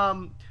 where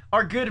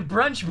our good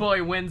brunch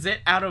boy wins it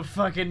out of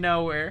fucking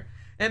nowhere.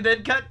 And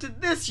then cut to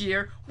this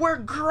year, where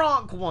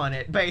Gronk won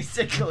it,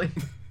 basically.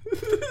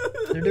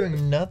 They're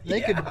doing nothing.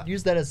 They could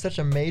use that as such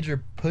a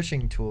major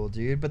pushing tool,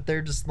 dude. But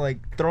they're just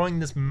like throwing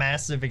this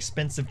massive,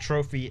 expensive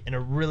trophy in a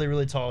really,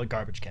 really tall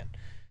garbage can.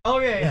 Oh,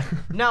 yeah.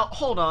 Now,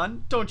 hold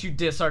on. Don't you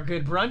diss our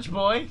good brunch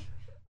boy.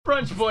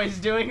 Brunch boy's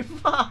doing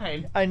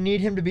fine. I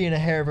need him to be in a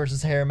hair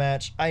versus hair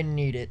match. I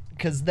need it.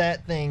 Because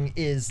that thing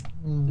is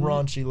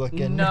raunchy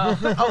looking. No.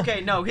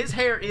 Okay, no. His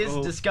hair is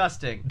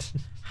disgusting.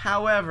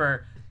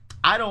 However,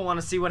 I don't want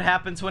to see what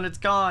happens when it's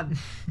gone.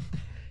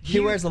 He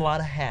wears a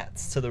lot of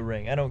hats to the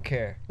ring. I don't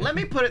care. Let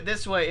me put it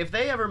this way: if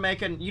they ever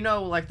make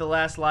like the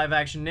last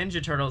live-action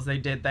Ninja Turtles they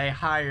did, they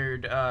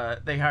hired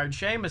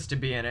Sheamus to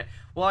be in it.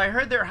 Well, I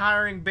heard they're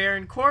hiring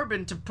Baron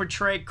Corbin to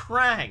portray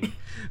Krang,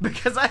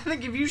 because I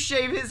think if you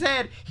shave his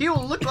head, he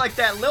will look like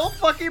that little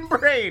fucking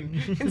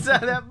brain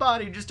inside that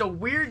body, just a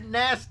weird,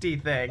 nasty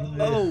thing.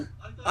 Oh,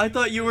 I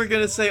thought you were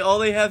gonna say all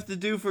they have to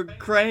do for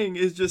Krang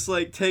is just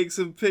like take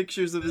some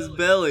pictures of his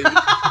belly.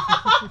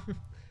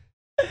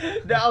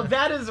 Now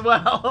that as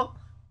well.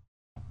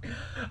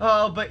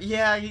 Oh, but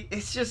yeah,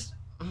 it's just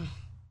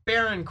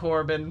Baron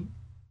Corbin.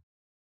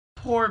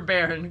 Poor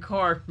Baron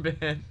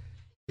Corbin.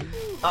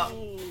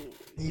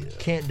 He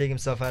can't dig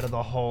himself out of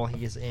the hole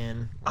he is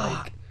in.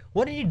 Like,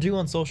 what did he do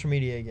on social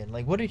media again?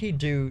 Like, what did he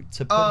do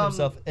to put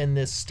himself in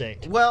this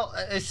state? Well,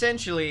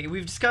 essentially,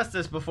 we've discussed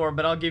this before,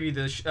 but I'll give you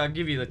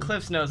the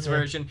Cliff's Notes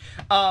version.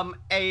 Was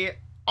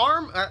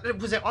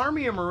it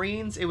Army or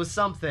Marines? It was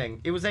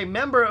something. It was a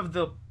member of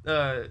the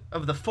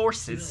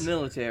forces.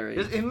 Military. It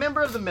was a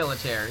member of the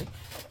military.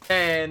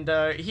 And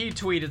he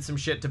tweeted some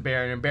shit to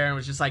Baron, and Baron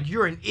was just like,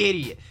 "You're an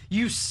idiot.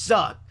 You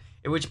suck."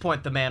 At which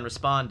point the man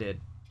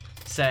responded,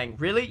 saying,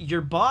 "Really?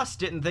 Your boss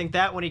didn't think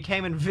that when he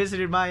came and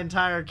visited my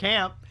entire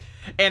camp?"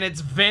 And it's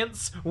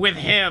Vince with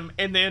him,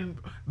 and then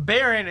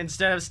Baron,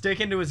 instead of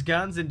sticking to his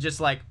guns and just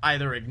like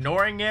either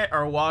ignoring it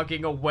or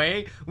walking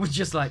away, was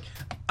just like,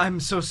 "I'm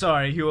so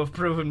sorry, you have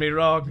proven me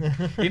wrong.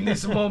 In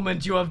this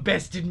moment you have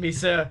bested me,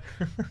 sir.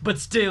 But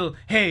still,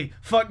 hey,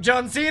 fuck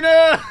John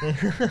Cena!"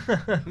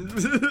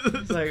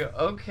 It's like,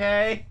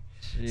 okay.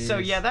 Jeez. So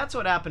yeah, that's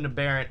what happened to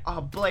Baron.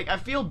 Oh, Blake, I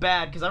feel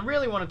bad because I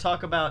really want to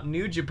talk about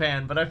New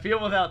Japan, but I feel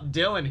without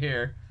Dylan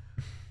here,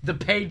 the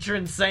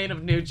patron saint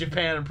of New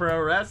Japan and pro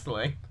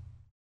wrestling.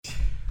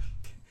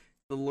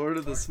 The Lord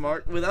of the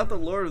Smart. Without the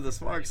Lord of the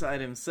Smart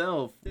Side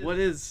himself, what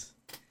is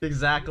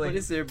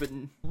there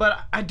But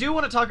I do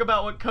want to talk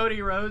about what Cody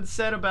Rhodes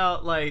said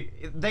about,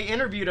 like, they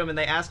interviewed him and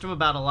they asked him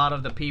about a lot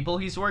of the people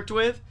he's worked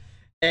with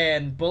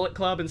and Bullet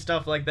Club and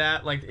stuff like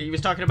that. Like, he was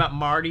talking about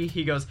Marty.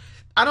 He goes,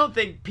 "I don't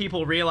think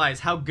people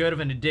realize how good of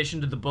an addition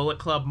to the Bullet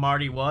Club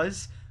Marty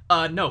was."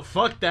 No,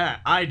 fuck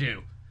that. I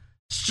do.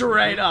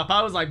 Straight up.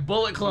 I was like,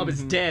 Bullet Club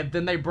is dead.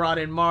 Then they brought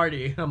in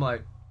Marty. I'm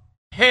like,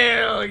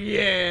 hell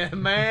yeah,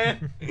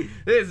 man.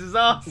 This is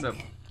awesome.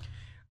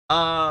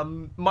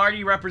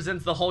 Marty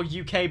represents the whole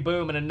UK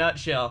boom in a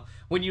nutshell.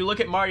 When you look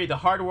at Marty, the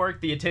hard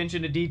work, the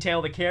attention to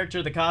detail, the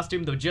character, the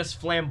costume, the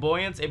just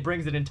flamboyance, it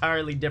brings an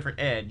entirely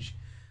different edge.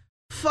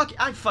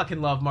 I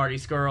fucking love Marty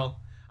Scurll.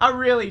 I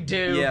really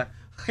do. Yeah.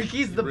 Like,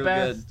 he's the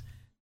best.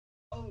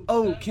 Good.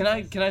 Oh, can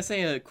I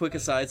say a quick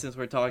aside since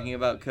we're talking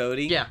about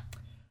Cody? Yeah.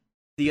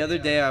 The other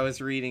day I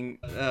was reading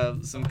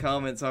some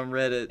comments on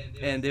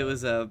Reddit, and it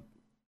was a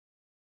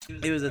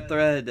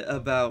thread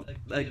about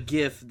a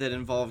GIF that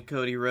involved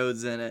Cody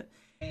Rhodes in it,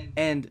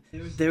 and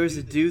there was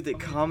a dude that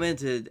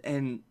commented,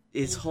 and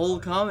his whole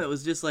comment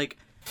was just like,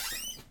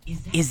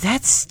 "Is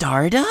that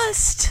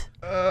Stardust?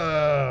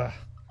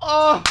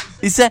 Oh,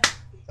 is that?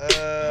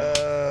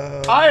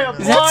 I applaud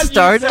Is that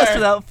Stardust you,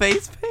 without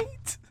face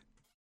paint?"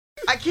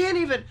 I can't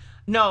even.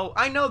 No,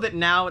 I know that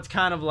now it's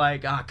kind of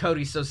like,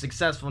 Cody's so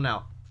successful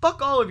now. Fuck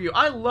all of you.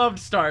 I loved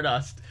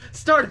Stardust.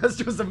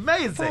 Stardust was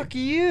amazing. Fuck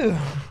you.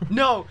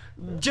 No,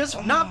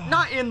 just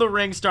not in the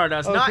ring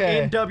Stardust, not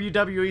in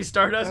WWE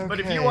Stardust, but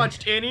if you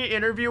watched any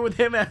interview with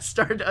him as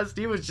Stardust,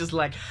 he was just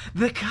like,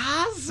 "The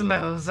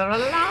cosmos are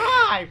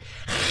alive."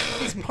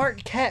 He's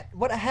part cat.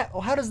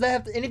 How does that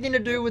have anything to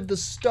do with the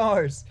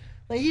stars?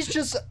 Like, he's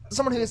just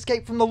someone who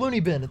escaped from the loony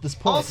bin at this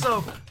point.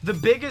 Also, the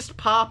biggest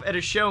pop at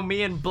a show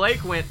me and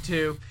Blake went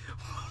to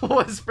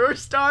was for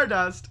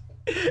Stardust.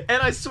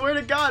 And I swear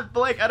to God,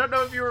 Blake, I don't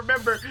know if you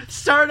remember,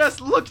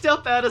 Stardust looked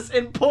up at us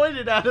and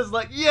pointed at us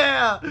like,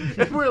 yeah!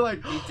 And we're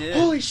like,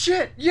 holy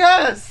shit,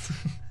 yes!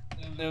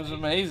 It was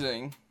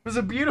amazing. It was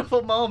a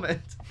beautiful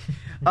moment.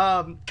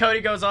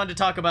 Cody goes on to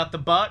talk about the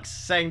Bucks,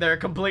 saying they're a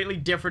completely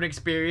different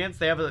experience.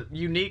 They have a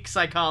unique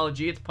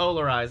psychology. It's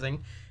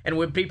polarizing. And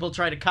when people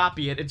try to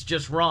copy it, it's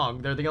just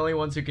wrong. They're the only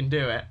ones who can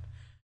do it.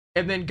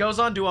 And then goes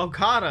on to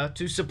Okada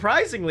to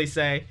surprisingly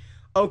say,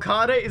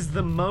 Okada is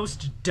the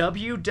most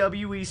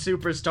WWE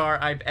superstar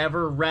I've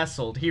ever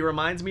wrestled. He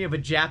reminds me of a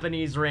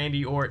Japanese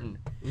Randy Orton.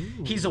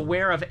 Ooh. He's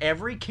aware of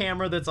every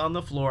camera that's on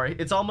the floor.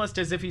 It's almost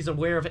as if he's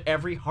aware of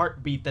every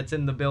heartbeat that's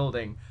in the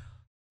building.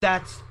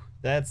 That's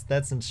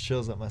some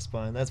chills up my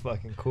spine. That's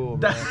fucking cool,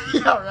 man.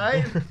 Yeah,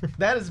 right?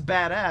 That is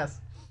badass.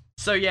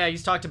 So yeah,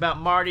 he's talked about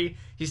Marty.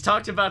 He's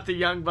talked about the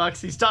Young Bucks.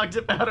 He's talked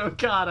about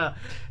Okada.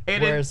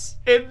 And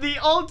in the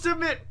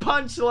ultimate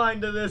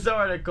punchline to this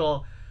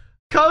article,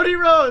 Cody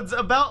Rhodes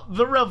about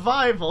the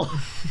Revival.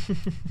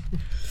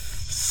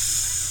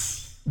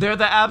 They're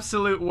the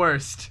absolute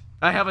worst.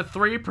 I have a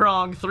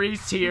 3-prong,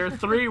 3-tier,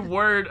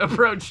 3-word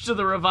approach to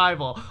the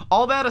Revival.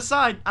 All that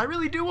aside, I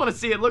really do want to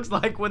see it looks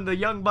like when the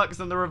Young Bucks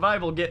and the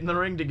Revival get in the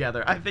ring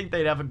together. I think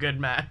they'd have a good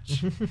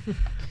match.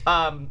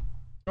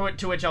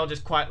 To which I'll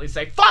just quietly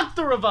say, fuck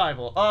the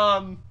Revival!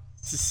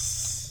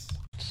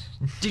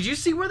 Did you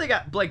see where they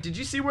got, Blake, did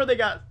you see where they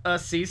got a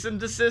cease and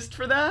desist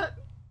for that?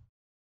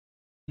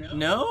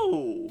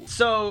 No.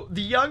 So,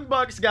 the Young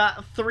Bucks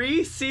got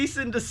 3 cease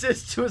and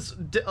desist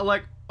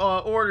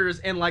orders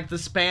in, the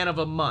span of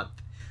a month.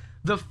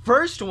 The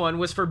first one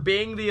was for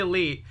being the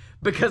Elite,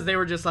 because they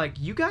were just like,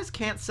 you guys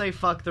can't say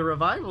fuck the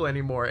Revival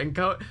anymore. And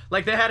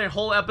they had a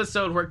whole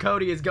episode where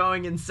Cody is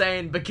going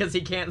insane because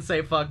he can't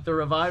say fuck the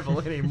Revival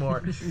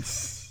anymore.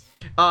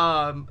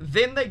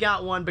 Then they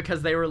got one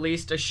because they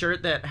released a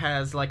shirt that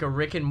has a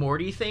Rick and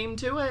Morty theme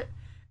to it.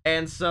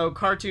 And so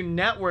Cartoon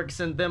Network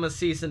sent them a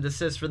cease and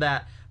desist for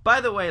that. By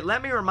the way,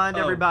 let me remind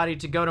everybody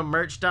to go to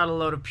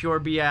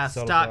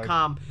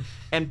merch.aloadofpurebs.com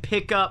and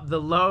pick up the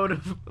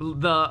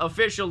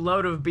official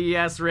Load of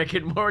BS Rick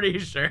and Morty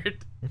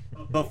shirt.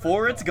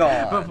 Before it's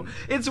gone.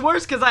 It's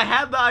worse because I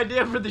had the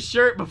idea for the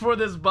shirt before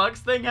this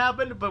Bucks thing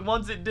happened, but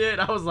once it did,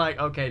 I was like,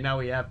 okay, now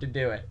we have to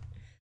do it.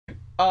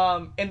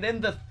 And then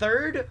the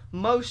third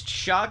most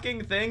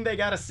shocking thing they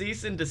got a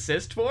cease and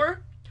desist for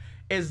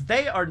is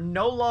they are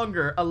no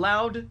longer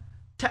allowed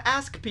to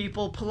ask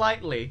people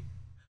politely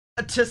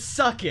to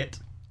suck it.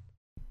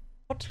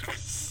 What?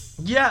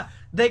 Yeah,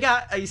 they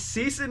got a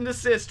cease and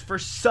desist for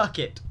suck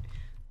it.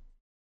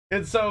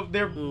 And so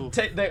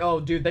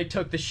they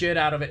took the shit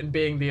out of it and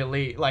being the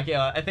Elite.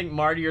 I think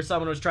Marty or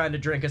someone was trying to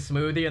drink a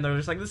smoothie and they're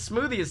just like, this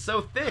smoothie is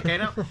so thick.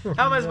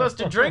 How am I supposed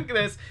to drink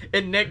this?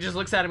 And Nick just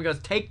looks at him and goes,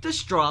 take the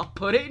straw,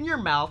 put it in your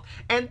mouth,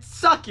 and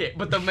suck it.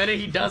 But the minute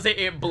he does it,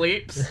 it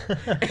bleeps.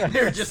 And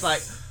they're just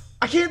like,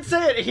 I can't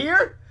say it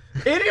here,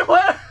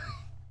 anywhere.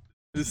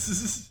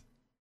 That's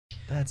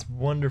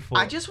wonderful.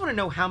 I just want to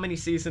know how many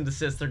cease and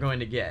desists they're going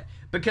to get.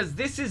 Because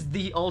this is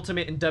the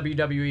ultimate in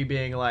WWE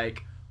being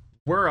like,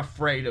 we're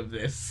afraid of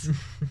this.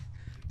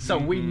 So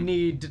we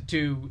need to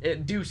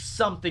do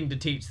something to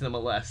teach them a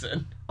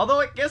lesson. Although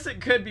I guess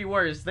it could be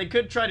worse. They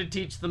could try to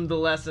teach them a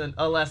lesson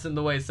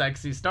the way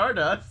Sexy Star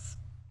does.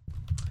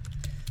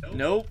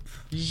 Nope.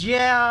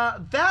 Yeah,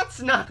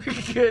 that's not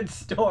a good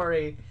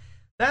story.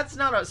 That's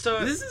not a...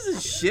 So this is a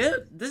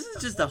shit. This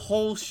is just a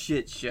whole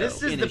shit show.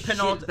 This is in the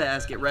shit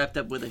basket wrapped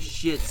up with a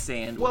shit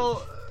sandwich.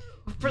 Well,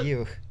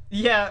 you.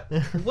 Yeah.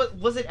 What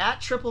was it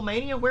at Triple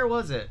Mania? Where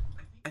was it?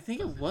 I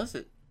think it was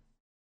at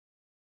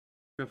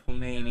Triple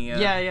Mania.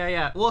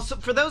 Yeah. Well, so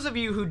for those of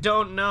you who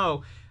don't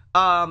know,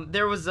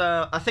 there was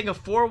a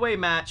 4-way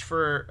match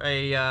for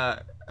the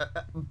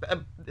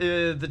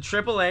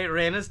AAA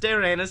Reinas de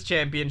Reinas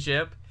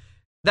Championship.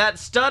 That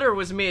stutter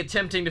was me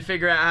attempting to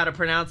figure out how to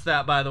pronounce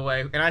that, by the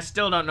way, and I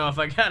still don't know if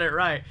I got it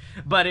right.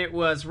 But it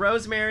was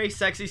Rosemary,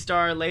 Sexy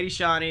Star, Lady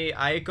Shani,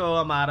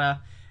 Aiko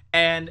Amada,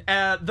 and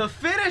the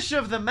finish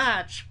of the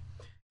match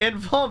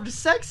involved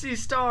Sexy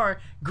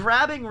Star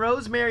grabbing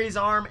Rosemary's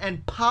arm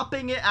and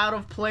popping it out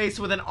of place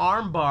with an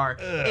arm bar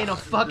in a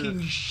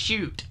fucking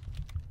shoot.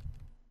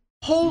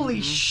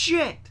 Holy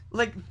shit!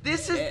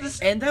 This is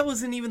and that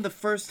wasn't even the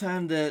first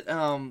time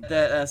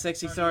that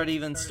Sexy Star had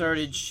even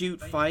started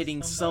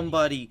fighting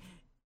somebody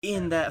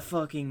in that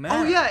fucking match.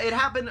 Oh yeah, it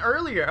happened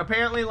earlier.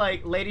 Apparently,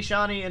 Lady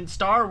Shani and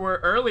Star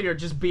were earlier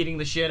just beating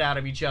the shit out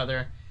of each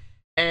other.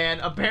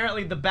 And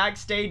apparently the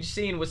backstage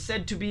scene was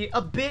said to be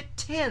a bit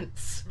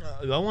tense.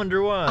 I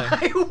wonder why.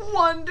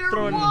 Throwing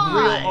real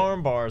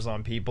arm bars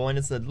on people, and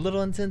it's a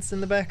little intense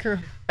in the back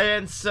room.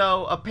 And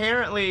so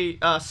apparently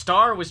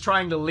Star was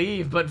trying to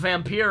leave, but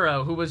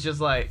Vampiro, who was just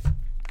like,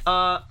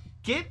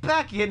 get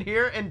back in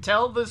here and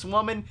tell this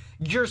woman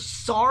you're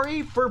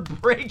sorry for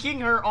breaking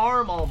her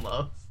arm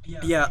almost.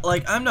 Yeah,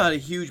 I'm not a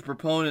huge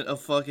proponent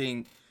of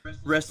fucking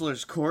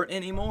Wrestler's Court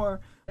anymore,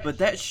 but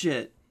that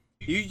shit...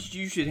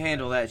 You should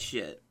handle that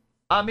shit.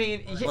 I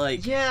mean,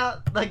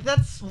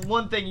 that's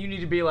one thing you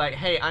need to be like,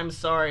 hey, I'm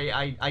sorry,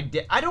 I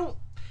did.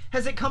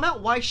 has it come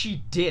out why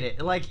she did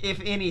it? Like,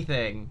 if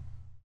anything.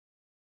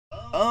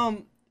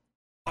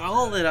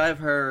 All that I've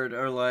heard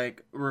are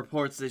like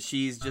reports that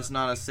she's just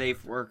not a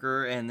safe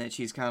worker and that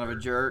she's kind of a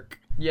jerk.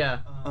 Yeah.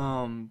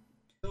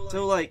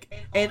 So like,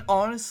 and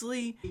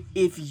honestly,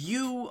 if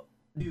you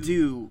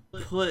do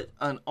put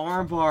an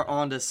armbar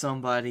onto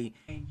somebody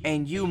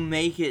and you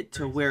make it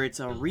to where it's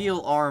a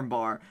real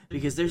armbar,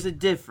 because there's a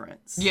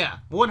difference. Yeah,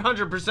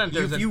 100%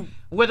 there's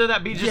whether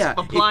that be just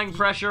applying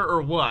pressure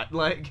or what,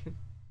 like.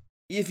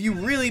 If you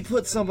really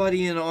put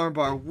somebody in an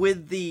armbar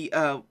with the,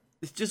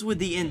 just with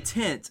the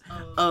intent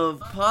of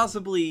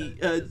possibly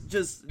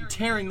just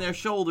tearing their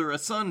shoulder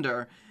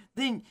asunder,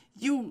 then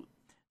you,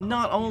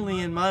 not only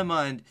in my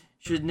mind,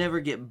 should never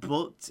get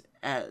booked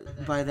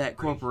by that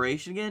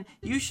corporation again,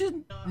 you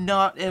should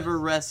not ever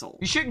wrestle.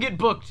 You shouldn't get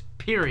booked,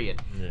 period.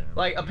 Yeah.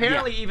 Like,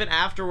 apparently even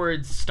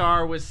afterwards,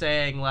 Starr was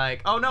saying,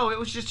 like, oh no, it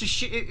was just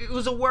it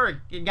was a work.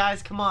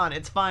 Guys, come on,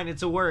 it's fine,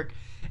 it's a work.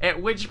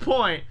 At which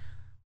point,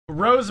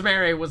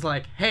 Rosemary was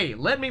like, hey,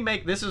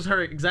 this is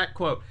her exact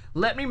quote,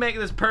 let me make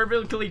this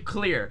perfectly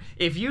clear.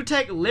 If you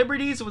take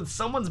liberties with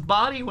someone's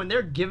body when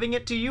they're giving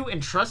it to you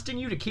and trusting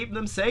you to keep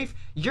them safe,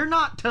 you're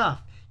not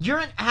tough. You're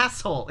an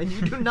asshole, and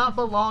you do not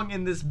belong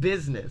in this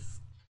business.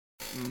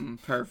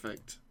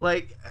 Perfect.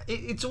 Like,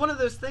 it's one of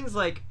those things,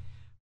 like,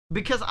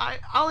 because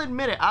I'll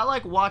admit it, I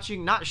like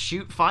watching, not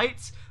shoot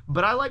fights,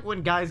 but I like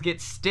when guys get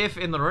stiff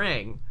in the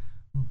ring.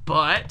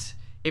 But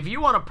if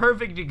you want a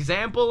perfect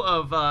example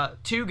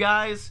of two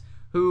guys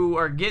who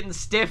are getting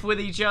stiff with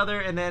each other,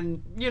 and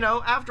then,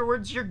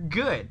 afterwards you're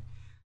good.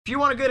 If you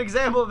want a good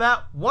example of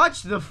that,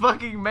 watch the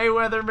fucking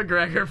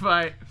Mayweather-McGregor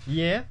fight.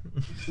 Yeah.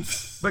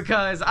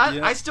 Because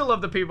I still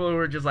love the people who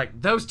are just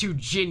like, those two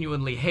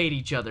genuinely hate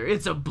each other.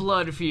 It's a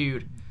blood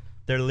feud.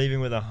 They're leaving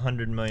with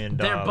 $100 million.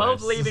 They're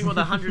both leaving with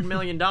 $100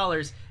 million.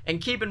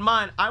 And keep in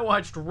mind, I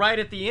watched right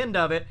at the end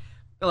of it,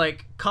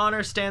 like,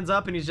 Conor stands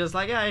up and he's just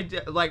like,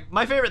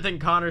 my favorite thing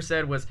Conor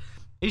said was,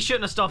 he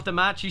shouldn't have stopped the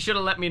match. He should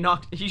have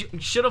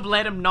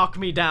let him knock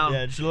me down.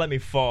 Yeah, should have let me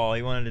fall.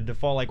 He wanted to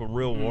fall like a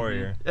real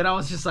warrior. And I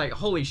was just like,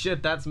 holy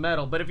shit, that's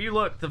metal. But if you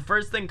look, the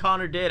first thing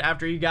Conor did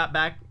after he got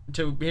back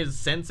to his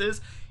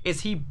senses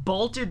is he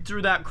bolted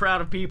through that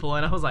crowd of people.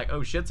 And I was like,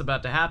 oh, shit's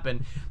about to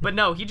happen. But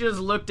no, he just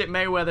looked at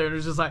Mayweather and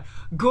was just like,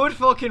 good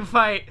fucking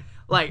fight.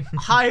 Like,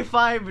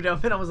 high-fived him.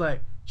 And I was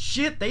like,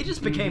 shit, they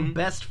just became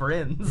best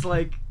friends.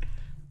 Like...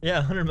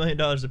 Yeah, $100 million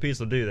a piece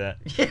will do that.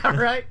 Yeah,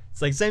 right?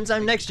 It's like same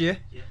time next year.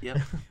 Yep.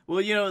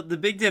 Well, the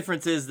big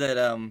difference is that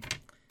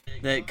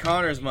that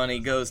Conor's money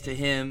goes to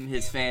him,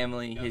 his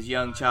family, his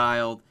young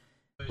child,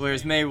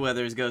 whereas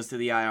Mayweather's goes to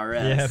the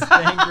IRS. Yeah,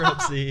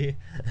 bankruptcy.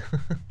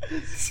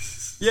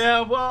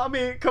 Yeah, well, I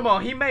mean, come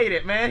on, he made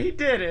it, man. He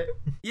did it.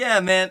 Yeah,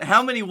 man.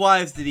 How many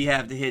wives did he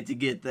have to hit to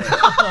get there?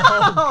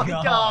 Oh,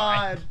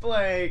 God,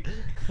 Blake.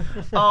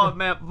 Oh,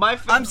 man.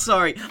 I'm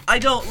sorry. I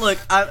don't... Look,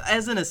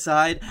 as an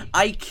aside,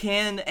 I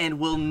can and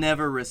will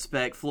never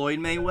respect Floyd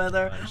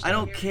Mayweather. I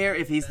don't care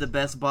if he's the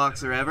best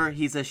boxer ever.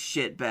 He's a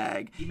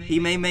shitbag. He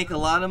may make a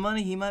lot of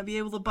money. He might be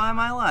able to buy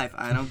my life.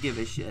 I don't give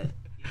a shit.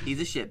 He's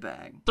a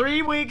shitbag.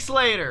 3 weeks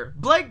later,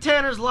 Blake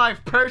Tanner's life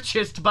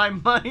purchased by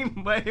Money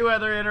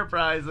Mayweather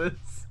Enterprises.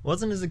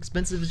 Wasn't as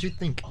expensive as you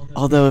think.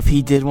 Although if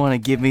he did want to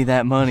give me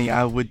that money,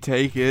 I would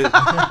take it.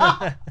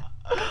 I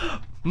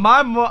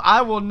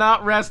will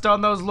not rest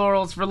on those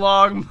laurels for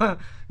long.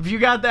 If you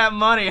got that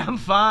money, I'm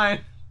fine.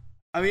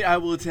 I mean, I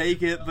will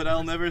take it, but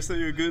I'll never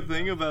say a good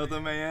thing about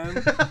the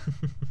man.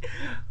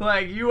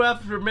 Like, you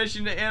have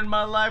permission to end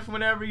my life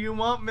whenever you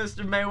want,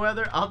 Mr.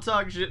 Mayweather. I'll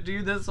talk shit to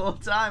you this whole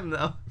time,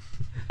 though.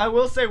 I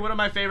will say one of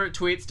my favorite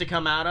tweets to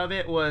come out of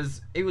it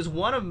was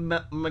one of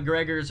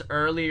McGregor's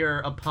earlier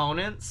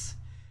opponents.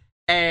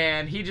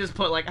 And he just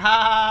put like,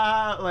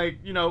 ha, like,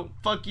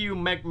 fuck you,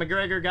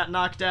 McGregor got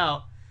knocked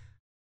out.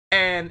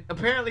 And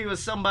apparently it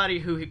was somebody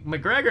who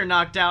McGregor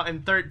knocked out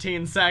in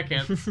 13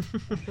 seconds.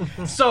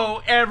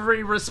 So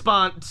every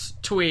response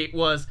tweet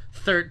was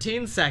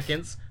 13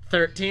 seconds,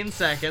 13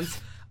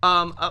 seconds.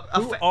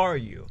 Who are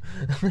you?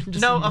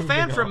 No, a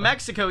fan from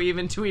Mexico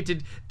even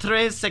tweeted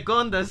 3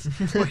 segundos,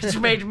 which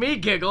made me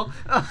giggle.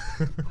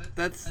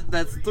 That's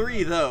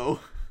 3 though.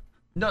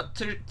 No,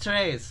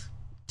 tres.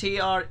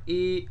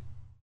 T-R-E...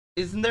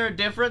 Isn't there a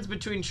difference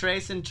between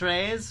trace and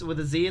trays with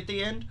a Z at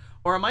the end?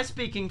 Or am I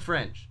speaking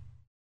French?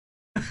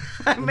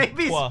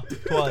 Maybe. Toi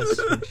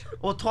is French.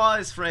 Well, toi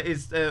is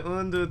French.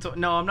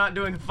 No, I'm not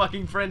doing a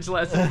fucking French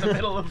lesson in the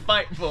middle of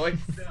Fight Boys.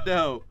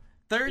 No.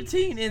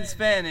 13 in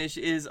Spanish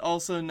is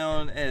also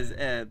known as,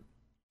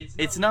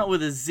 it's not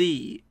with a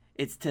Z,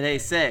 it's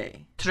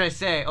trece.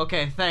 Trece,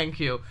 okay, thank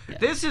you. Yeah.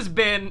 This has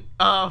been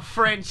a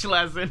French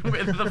lesson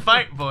with the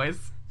Fight Boys.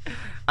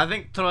 I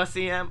think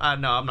troisième.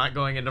 No, I'm not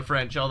going into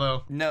French,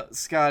 although... No,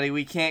 Scotty,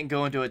 we can't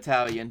go into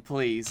Italian,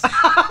 please.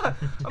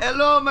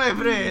 Hello, my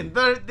friend.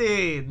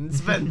 13.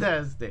 It's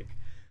fantastic.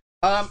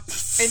 And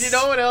you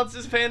know what else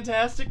is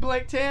fantastic,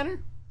 Blake Tanner?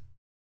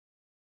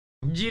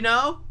 Do you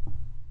know?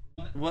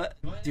 What?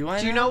 Do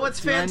you know what's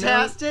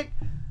fantastic?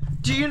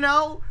 Do you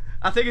know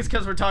I think it's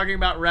because we're talking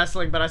about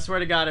wrestling, but I swear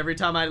to God, every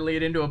time I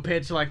lead into a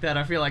pitch like that,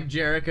 I feel like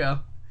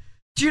Jericho.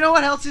 Do you know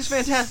what else is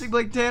fantastic,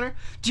 Blake Tanner?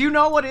 Do you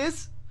know what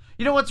is?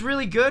 You know what's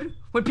really good?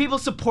 When people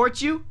support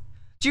you.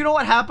 Do you know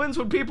what happens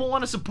when people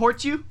want to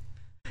support you?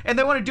 And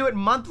they want to do it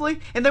monthly?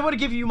 And they want to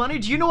give you money?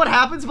 Do you know what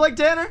happens, Blake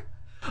Tanner?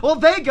 Well,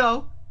 they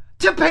go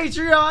to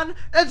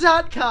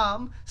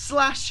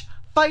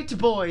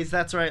patreon.com/fightboys.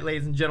 That's right,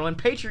 ladies and gentlemen.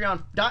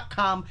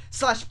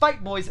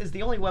 Patreon.com/fightboys is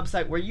the only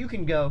website where you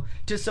can go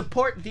to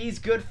support these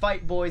good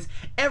fight boys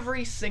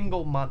every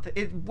single month.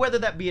 Whether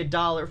that be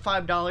 $1,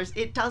 $5,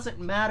 it doesn't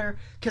matter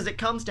because it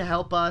comes to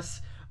help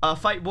us.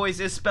 Fight Boys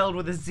is spelled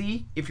with a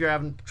Z if you're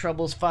having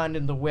troubles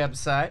finding the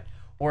website,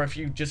 or if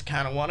you just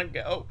kind of want to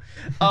go.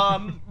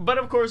 But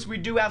of course, we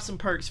do have some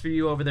perks for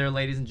you over there,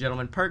 ladies and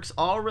gentlemen. Perks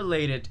all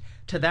related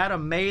to that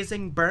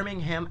amazing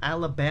Birmingham,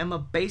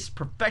 Alabama-based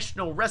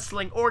professional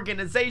wrestling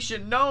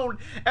organization known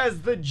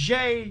as the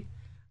JWF.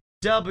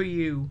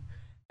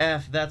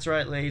 That's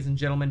right, ladies and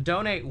gentlemen.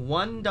 Donate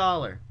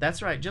 $1.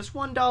 That's right, just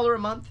 $1 a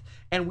month,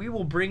 and we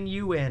will bring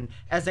you in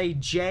as a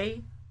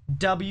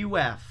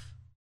JWF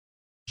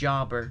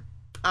jobber.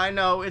 I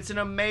know, it's an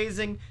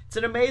amazing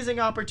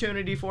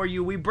opportunity for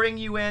you. We bring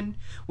you in,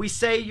 we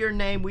say your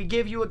name, we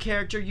give you a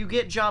character, you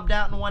get jobbed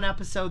out in one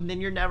episode, and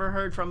then you're never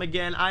heard from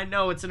again. I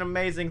know it's an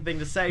amazing thing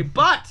to say,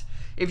 but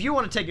if you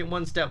want to take it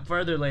one step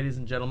further, ladies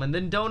and gentlemen,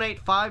 then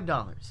donate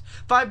 $5.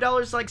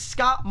 $5 like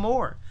Scott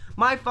Moore.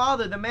 My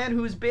father, the man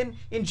who's been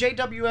in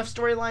JWF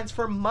storylines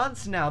for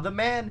months now, the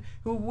man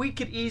who we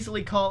could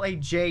easily call a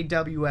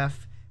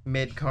JWF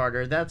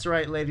mid-carder. That's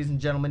right, ladies and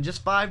gentlemen.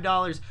 Just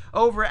 $5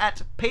 over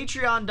at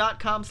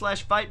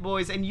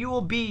patreon.com/fightboys, and you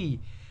will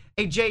be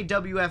a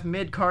JWF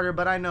mid-carder.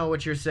 But I know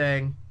what you're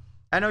saying.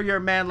 I know you're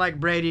a man like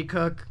Brady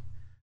Cook,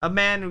 a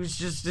man who's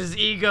just, his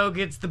ego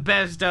gets the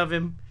best of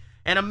him,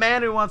 and a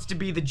man who wants to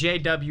be the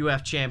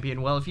JWF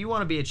champion. Well, if you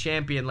want to be a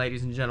champion,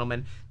 ladies and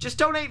gentlemen, just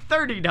donate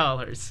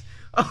 $30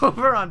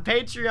 over on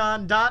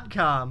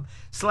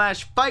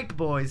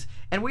patreon.com/fightboys.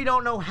 And we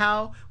don't know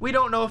how, we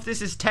don't know if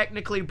this is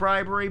technically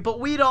bribery, but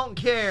we don't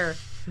care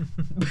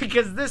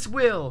because this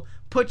will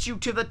put you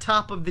to the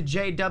top of the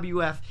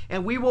JWF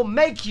and we will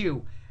make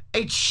you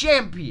a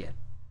champion.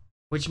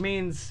 Which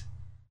means,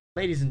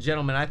 ladies and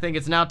gentlemen, I think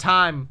it's now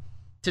time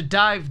to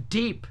dive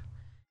deep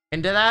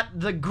into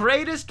the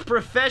greatest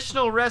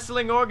professional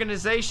wrestling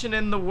organization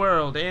in the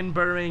world in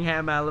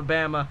Birmingham,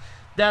 Alabama.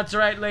 That's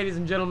right, ladies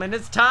and gentlemen,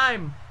 it's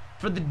time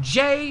for the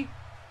JWF.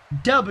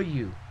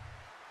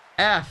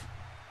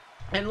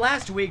 And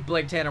last week,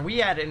 Blake Tanner, we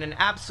had an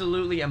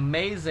absolutely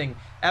amazing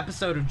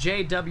episode of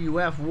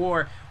JWF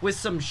War with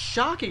some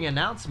shocking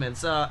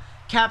announcements.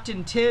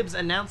 Captain Tibbs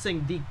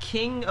announcing the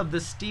King of the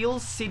Steel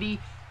City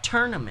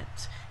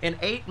Tournament, an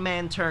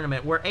 8-man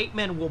tournament where 8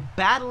 men will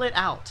battle it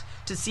out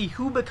to see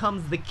who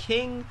becomes the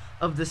King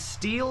of the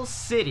Steel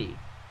City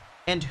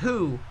and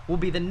who will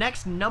be the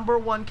next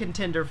 #1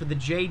 contender for the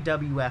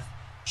JWF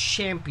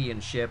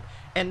Championship.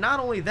 And not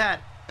only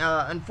that,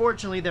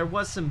 unfortunately, there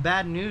was some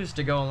bad news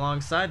to go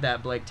alongside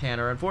that, Blake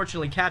Tanner.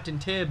 Unfortunately, Captain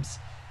Tibbs,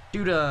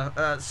 due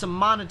to some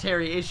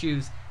monetary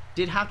issues,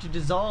 did have to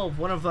dissolve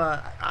one of,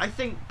 I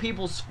think,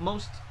 people's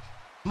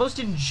most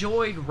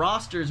enjoyed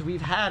rosters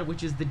we've had,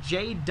 which is the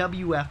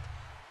JWF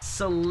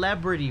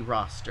Celebrity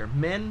roster.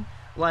 Men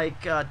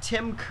like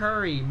Tim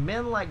Curry,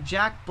 men like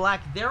Jack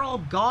Black, they're all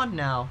gone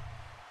now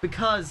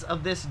because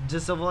of this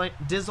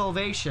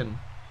dissolution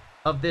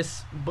of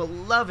this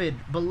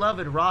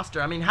beloved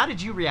roster. I mean, how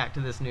did you react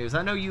to this news?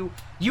 I know you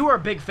are a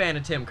big fan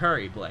of Tim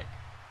Curry, Blake.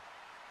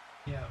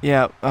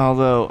 Yeah,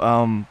 although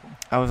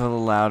I was a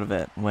little out of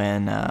it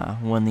when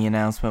the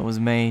announcement was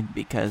made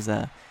because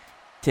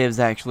Tibbs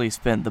actually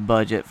spent the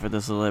budget for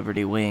the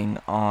celebrity wing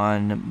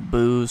on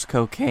booze,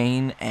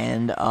 cocaine,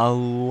 and a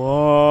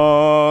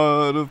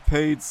lot of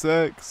paid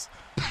sex.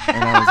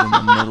 And I was in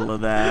the middle of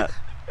that.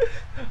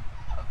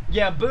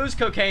 Yeah, booze,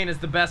 cocaine is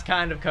the best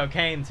kind of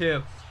cocaine,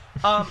 too.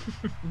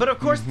 But of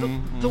course, the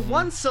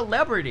one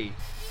celebrity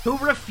who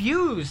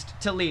refused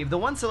to leave, the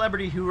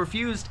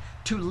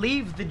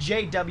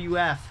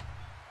JWF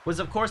was,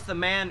 of course, the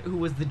man who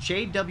was the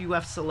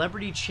JWF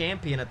Celebrity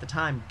Champion at the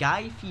time,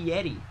 Guy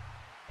Fieri.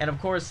 And of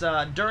course,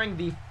 during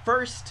the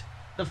first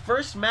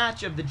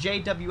match of the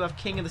JWF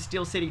King of the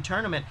Steel City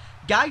Tournament,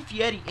 Guy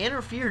Fieri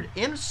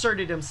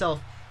inserted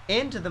himself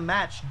into the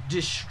match,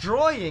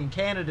 destroying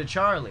Canada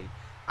Charlie.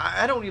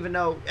 I don't even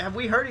know. Have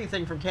we heard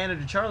anything from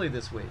Canada Charlie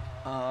this week?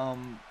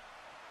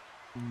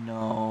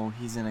 No,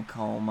 he's in a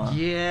coma.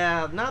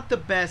 Yeah, not the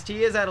best.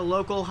 He is at a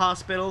local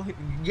hospital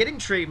getting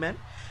treatment.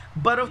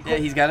 But of course,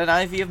 he's got an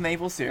IV of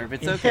maple syrup.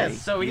 It's okay.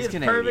 Yes, so he's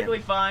Canadian. Perfectly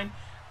fine.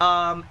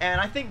 And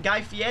I think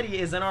Guy Fieri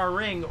is in our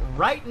ring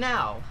right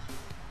now,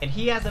 and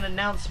he has an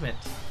announcement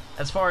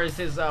as far as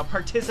his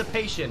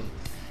participation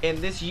in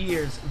this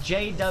year's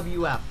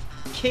JWF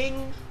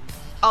King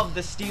of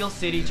the Steel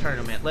City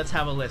Tournament. Let's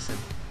have a listen.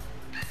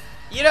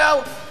 You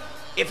know,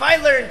 if I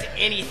learned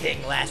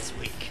anything last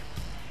week,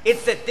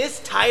 it's that this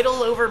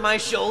title over my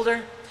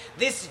shoulder,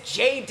 this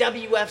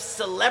JWF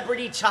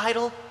celebrity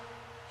title,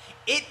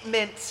 it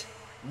meant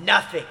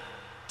nothing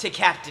to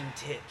Captain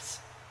Tibbs.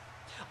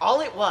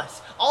 All it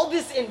was, all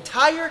this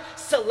entire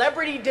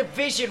celebrity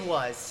division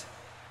was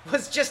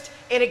just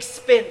an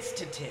expense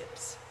to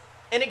Tibbs.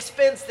 An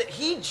expense that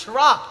he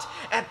dropped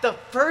at the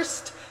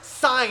first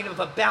sign of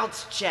a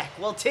bounce check.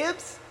 Well,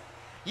 Tibbs,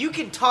 you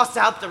can toss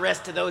out the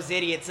rest of those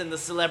idiots in the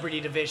celebrity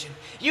division.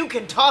 You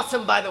can toss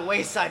them by the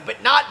wayside,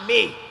 but not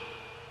me.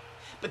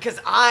 Because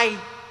I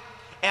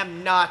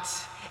am not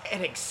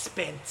an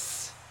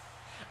expense.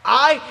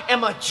 I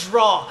am a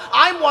draw.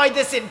 I'm why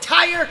this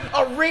entire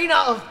arena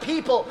of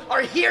people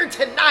are here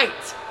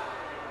tonight.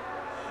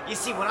 You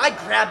see, when I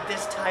grabbed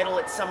this title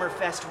at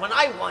Summerfest, when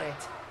I won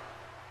it,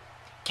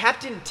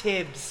 Captain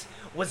Tibbs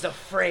was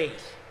afraid.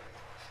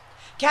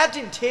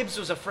 Captain Tibbs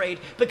was afraid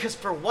because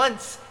for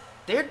once,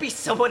 there'd be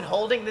someone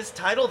holding this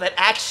title that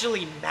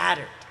actually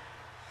mattered.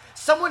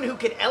 Someone who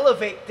could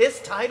elevate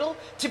this title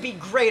to be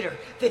greater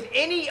than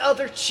any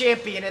other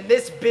champion in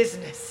this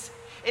business,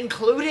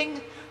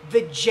 including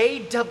the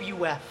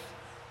JWF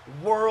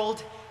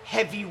World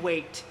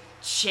Heavyweight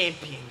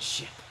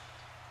Championship.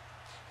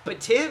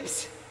 But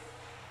Tibbs,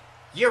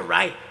 you're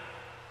right.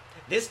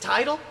 This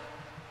title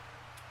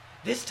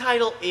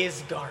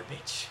is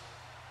garbage.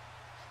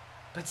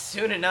 But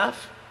soon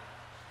enough,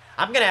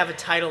 I'm gonna have a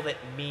title that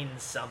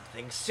means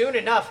something. Soon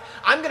enough,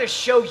 I'm gonna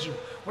show you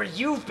where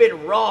you've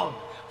been wrong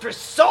for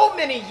so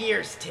many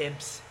years,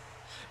 Tibbs.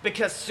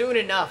 Because soon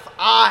enough,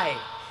 I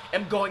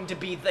am going to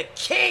be the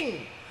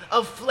king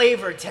of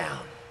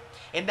Flavortown.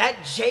 And that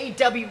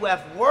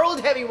JWF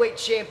World Heavyweight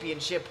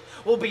Championship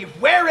will be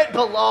where it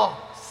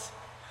belongs.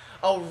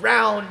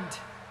 Around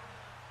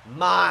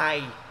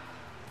my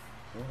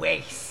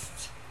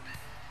waist.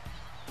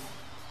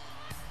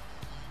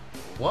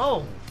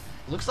 Whoa.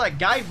 Looks like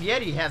Guy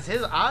Fieri has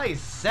his eyes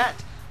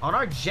set on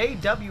our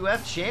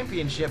JWF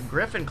Championship.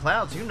 Griffin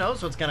Clouds, who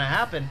knows what's going to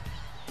happen?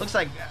 Looks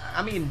like,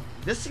 I mean,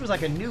 this seems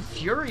like a new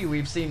fury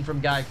we've seen from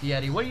Guy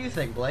Fieri. What do you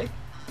think, Blake?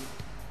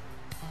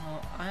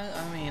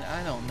 I mean,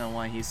 I don't know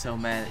why he's so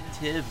mad at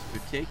Tibbs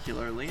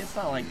particularly. It's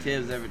not like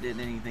Tibbs ever did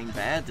anything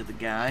bad to the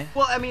guy.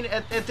 Well, I mean,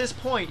 at this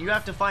point, you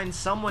have to find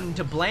someone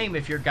to blame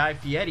if you're Guy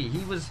Fieri.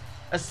 He was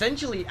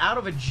essentially out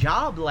of a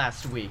job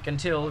last week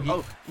until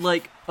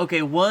he...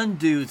 okay, one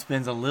dude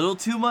spends a little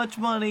too much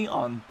money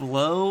on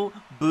blow,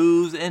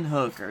 booze, and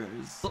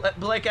hookers.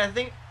 Blake, I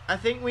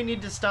think we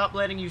need to stop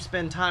letting you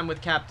spend time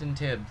with Captain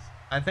Tibbs.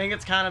 I think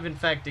it's kind of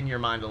infecting your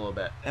mind a little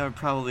bit. That would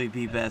probably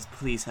be best.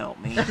 Please help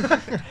me.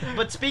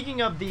 But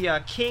speaking of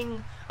the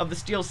King of the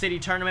Steel City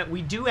tournament,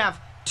 we do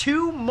have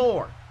 2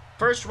 more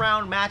first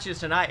round matches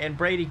tonight. And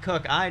Brady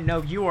Cook, I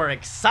know you are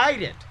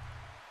excited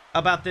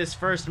about this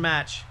first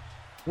match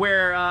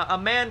where a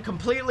man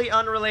completely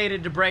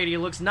unrelated to Brady,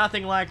 looks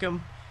nothing like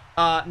him,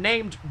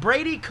 named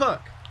Brady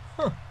Cook,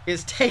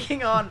 is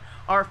taking on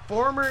our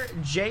former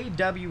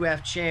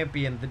JWF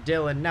champion, the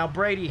Dylan. Now,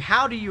 Brady,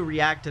 how do you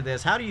react to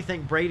this? How do you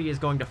think Brady is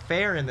going to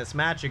fare in this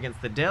match against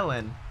the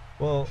Dylan?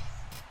 Well,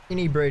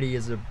 any Brady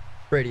is a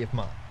Brady of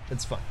mine.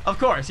 It's fun. Of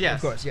course, yes.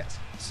 Of course, yes.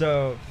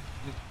 So,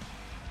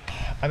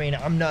 I mean,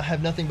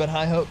 have nothing but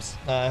high hopes.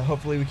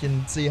 Hopefully we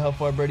can see how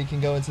far Brady can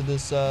go into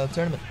this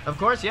tournament. Of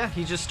course, yeah.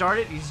 He just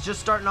started. He's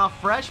just starting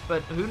off fresh,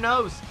 but who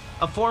knows?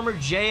 A former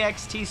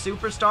JXT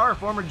superstar, a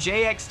former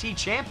JXT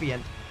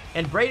champion.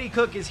 And Brady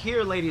Cook is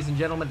here, ladies and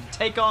gentlemen, to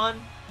take on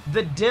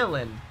the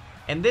Dylan.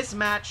 And this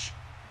match,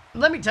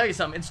 let me tell you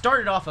something, it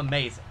started off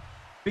amazing.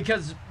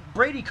 Because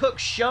Brady Cook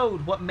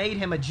showed what made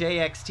him a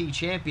JXT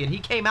champion. He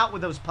came out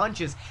with those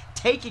punches,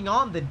 taking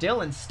on the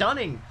Dylan,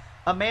 stunning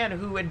a man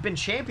who had been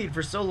champion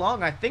for so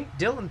long. I think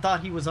Dylan thought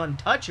he was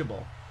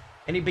untouchable.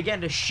 And he began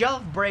to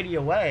shove Brady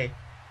away.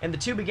 And the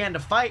two began to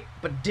fight.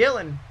 But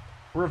Dylan,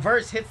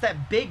 reverse, hits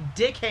that big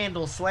dick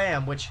handle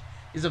slam, which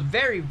is a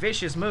very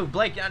vicious move.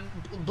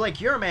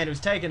 Blake, you're a man who's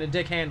taken a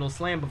dick handle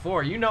slam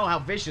before. You know how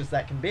vicious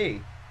that can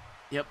be.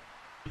 Yep.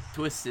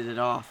 Twisted it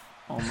off,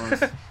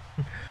 almost.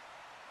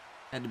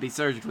 Had to be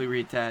surgically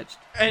reattached.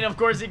 And, of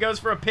course, he goes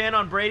for a pin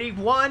on Brady.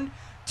 1,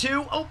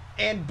 2,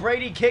 and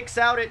Brady kicks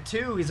out at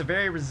 2. He's a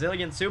very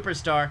resilient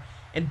superstar.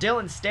 And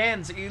Dylan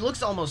stands. He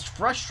looks almost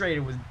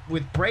frustrated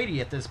with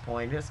Brady at this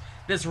point.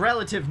 This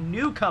relative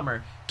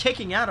newcomer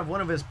kicking out of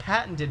one of his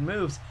patented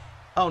moves.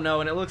 Oh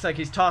no, and it looks like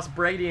he's tossed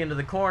Brady into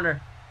the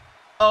corner.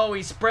 Oh,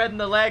 he's spreading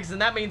the legs,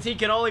 and that means he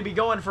can only be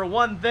going for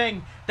one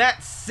thing.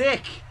 That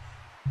sick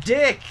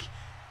dick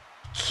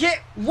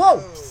kick.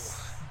 Whoa!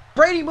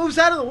 Brady moves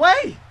out of the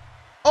way.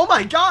 Oh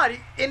my god,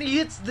 and he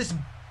hits this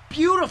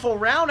beautiful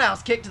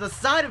roundhouse kick to the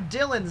side of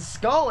Dylan's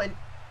skull, and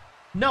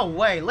no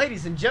way,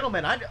 ladies and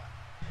gentlemen,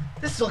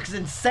 this looks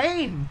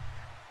insane.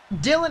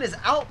 Dylan is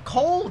out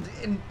cold,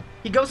 and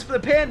he goes for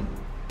the pin.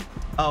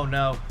 Oh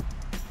no.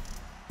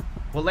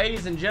 Well,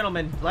 ladies and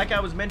gentlemen, like I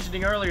was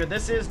mentioning earlier,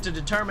 this is to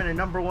determine a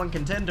 #1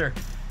 contender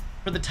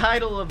for the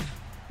title of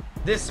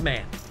this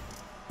man.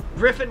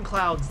 Griffin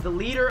Clouds, the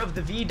leader of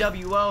the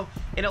VWO,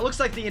 and it looks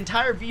like the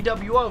entire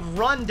VWO have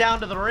run down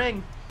to the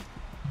ring.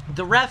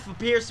 The ref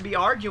appears to be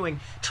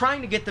arguing,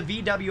 trying to get the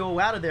VWO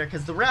out of there,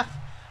 because the ref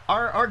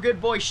our good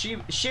boy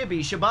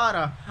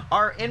Shibata,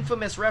 our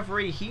infamous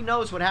referee, he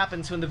knows what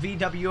happens when the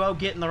VWO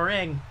get in the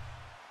ring.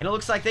 And it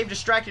looks like they've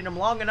distracted him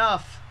long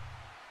enough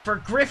for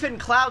Griffin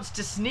Clouds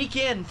to sneak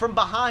in from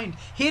behind,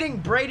 hitting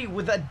Brady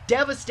with a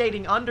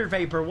devastating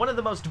undervapor, one of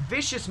the most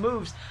vicious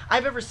moves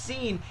I've ever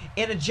seen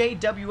in a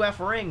JWF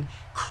ring,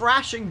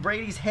 crashing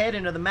Brady's head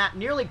into the mat,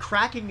 nearly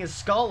cracking his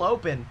skull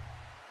open.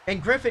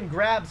 And Griffin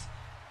grabs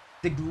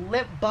the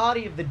limp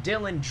body of the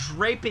Dylan,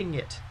 draping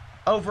it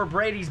over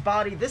Brady's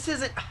body. This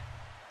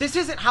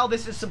isn't how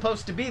this is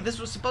supposed to be. This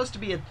was supposed to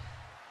be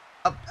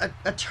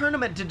a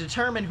tournament to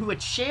determine who a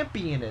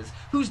champion is,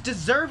 who's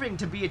deserving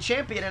to be a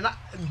champion, and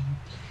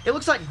it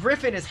looks like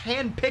Griffin is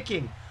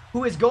hand-picking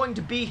who is going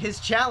to be his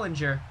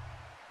challenger.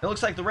 It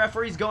looks like the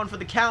referee's going for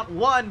the count.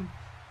 1,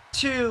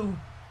 2,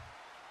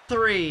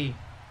 3.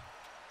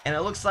 And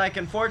it looks like,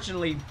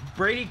 unfortunately,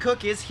 Brady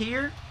Cook is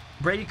here.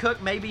 Brady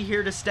Cook may be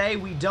here to stay.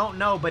 We don't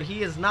know, but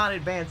he is not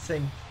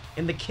advancing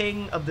in the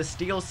King of the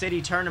Steel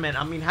City tournament.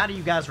 I mean, how do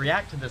you guys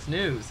react to this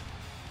news?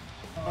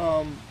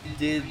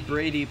 Did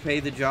Brady pay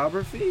the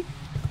jobber fee?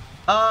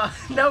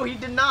 No, he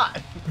did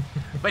not.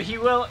 But he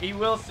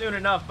will soon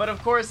enough. But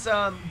of course,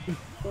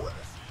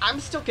 I'm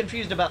still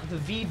confused about the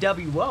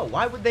VWO.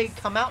 Why would they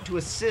come out to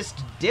assist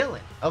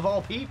Dylan, of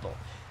all people?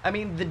 I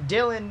mean,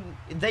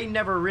 they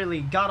never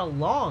really got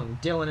along,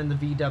 Dylan and the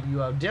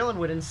VWO. Dylan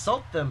would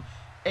insult them,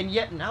 and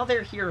yet now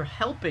they're here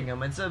helping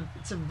him. It's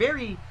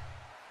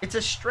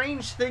a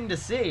strange thing to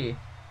see.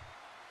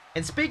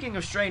 And speaking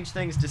of strange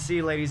things to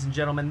see, ladies and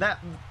gentlemen, that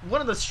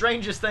one of the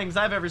strangest things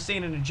I've ever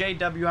seen in a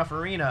JWF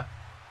arena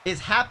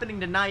is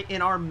happening tonight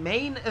in our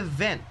main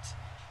event,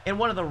 in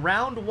one of the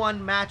round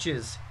 1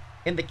 matches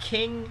in the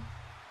King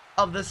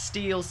of the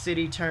Steel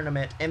City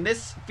tournament. And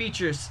this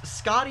features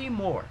Scotty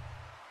Moore,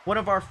 one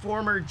of our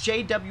former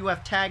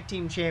JWF tag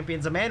team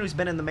champions, a man who's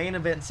been in the main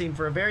event scene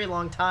for a very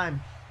long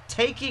time,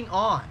 taking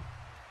on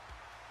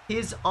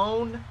his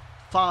own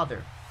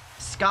father,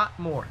 Scott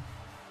Moore.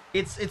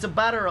 It's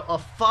about a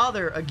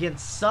father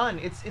against son.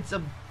 It's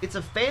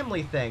a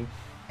family thing.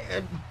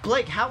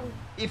 Blake,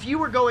 if you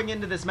were going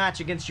into this match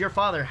against your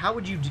father, how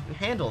would you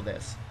handle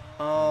this?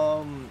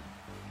 Well,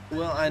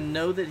 I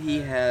know that he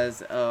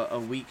has a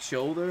weak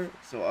shoulder,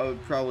 so I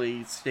would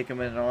probably stick him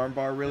in an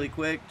armbar really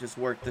quick, just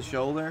work the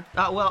shoulder.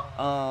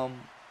 Of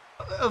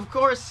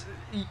course,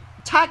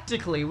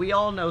 tactically, we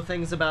all know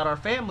things about our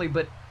family,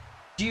 but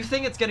do you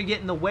think it's going to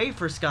get in the way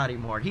for Scotty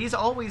Moore? He's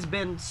always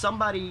been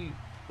somebody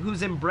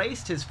who's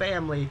embraced his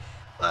family,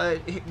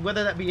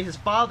 whether that be his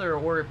father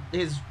or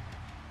his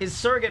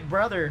surrogate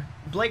brother,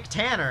 Blake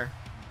Tanner.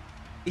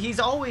 He's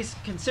always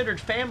considered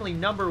family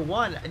number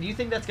 1. Do you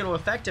think that's going to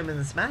affect him in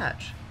this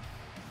match?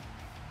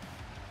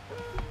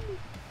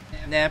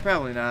 Nah,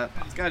 probably not.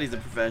 Scotty's a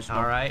professional.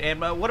 All right, and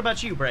what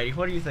about you, Brady?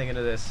 What are you thinking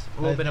of this?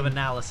 A little bit of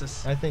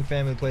analysis. I think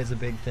family plays a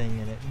big thing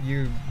in it.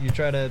 You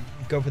try to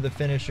go for the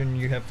finish, and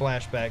you have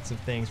flashbacks of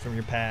things from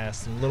your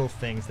past and little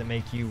things that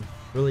make you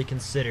really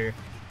consider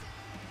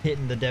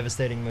hitting the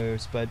devastating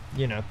moves. But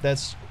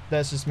that's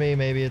just me.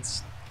 Maybe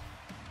it's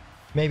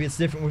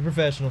different with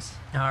professionals.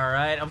 All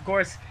right, of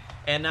course.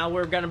 And now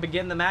we're going to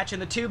begin the match,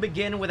 and the two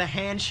begin with a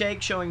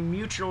handshake showing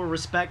mutual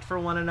respect for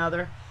one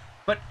another.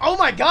 But, oh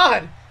my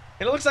god!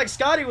 It looks like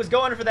Scotty was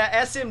going for that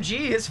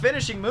SMG, his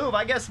finishing move.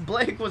 I guess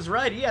Blake was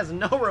right. He has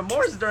no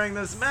remorse during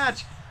this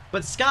match.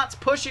 But Scott's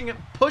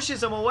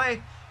pushes him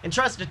away and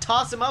tries to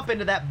toss him up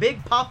into that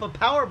big pop of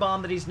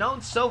powerbomb that he's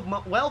known so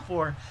well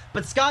for.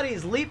 But Scotty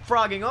is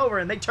leapfrogging over,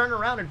 and they turn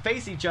around and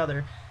face each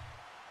other.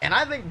 And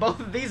I think both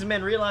of these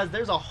men realize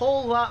there's a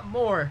whole lot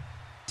more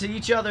to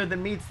each other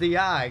than meets the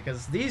eye,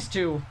 because these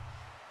two,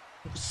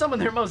 some of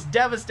their most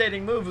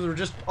devastating moves were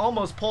just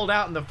almost pulled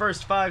out in the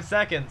first 5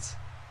 seconds.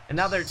 And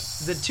now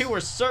the two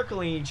are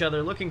circling each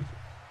other, looking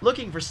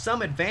for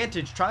some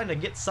advantage, trying to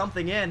get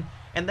something in.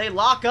 And they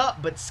lock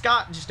up, but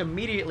Scott just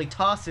immediately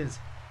tosses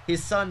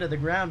his son to the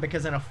ground,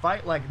 because in a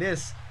fight like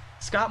this,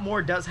 Scott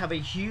Moore does have a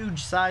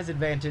huge size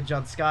advantage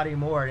on Scotty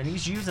Moore, and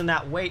he's using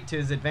that weight to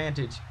his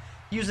advantage,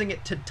 using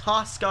it to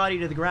toss Scotty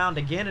to the ground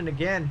again and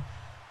again.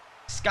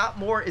 Scott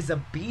Moore is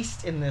a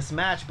beast in this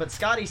match, but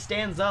Scotty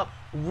stands up,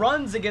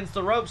 runs against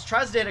the ropes,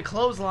 tries to hit a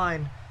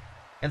clothesline,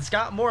 and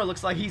Scott Moore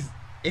looks like he's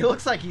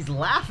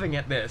laughing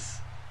at this.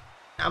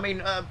 I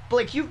mean,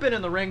 Blake, you've been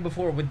in the ring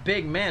before with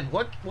big men.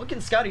 What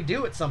can Scotty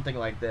do at something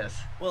like this?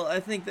 Well,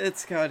 I think that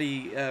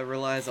Scotty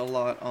relies a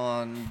lot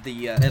on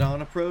the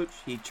head-on approach.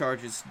 He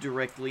charges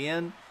directly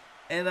in,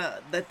 and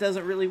that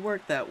doesn't really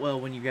work that well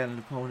when you got an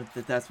opponent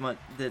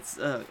that's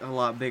a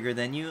lot bigger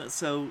than you.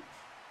 So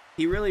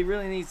he really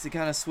needs to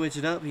kind of switch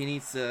it up. He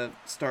needs to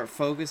start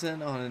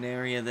focusing on an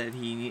area that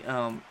he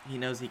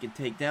knows he can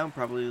take down,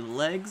 probably the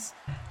legs.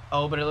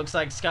 Oh, but it looks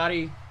like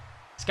Scotty's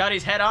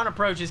head-on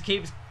approaches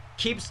keeps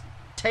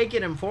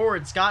taking him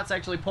forward. Scott's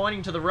actually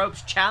pointing to the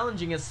ropes,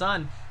 challenging his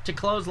son to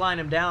clothesline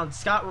him down.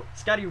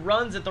 Scotty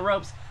runs at the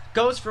ropes,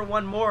 goes for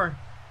one more,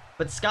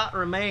 but Scott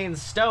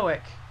remains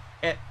stoic.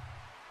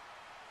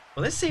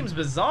 Well, this seems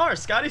bizarre.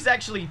 Scotty's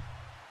actually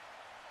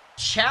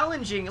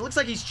challenging. It looks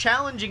like he's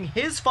challenging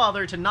his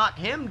father to knock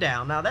him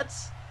down. Now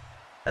that's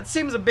That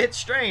seems a bit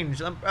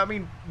strange. I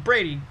mean,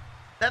 Brady,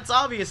 that's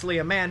obviously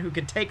a man who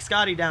could take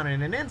Scotty down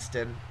in an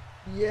instant.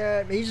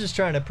 Yeah, he's just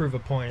trying to prove a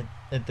point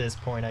at this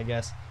point, I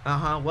guess.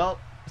 Well,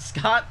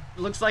 Scott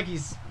looks like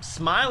he's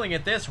smiling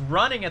at this,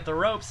 running at the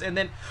ropes, and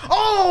then,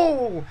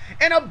 oh!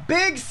 And a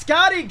big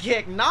Scotty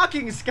kick,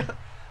 knocking Scott.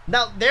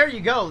 Now, there you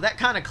go. That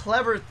kind of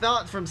clever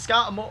thought from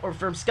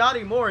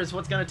Scotty Moore is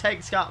what's going to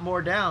take Scott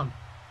Moore down.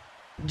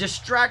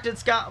 Distracted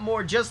Scott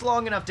Moore just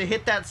long enough to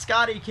hit that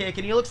Scotty kick,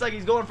 and he looks like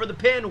he's going for the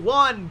pin.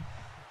 1,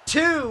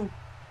 2.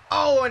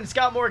 Oh, and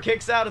Scott Moore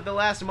kicks out at the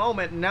last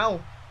moment. And now,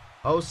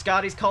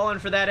 Scotty's calling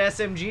for that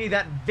SMG,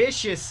 that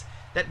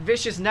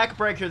vicious neck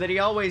breaker that he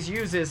always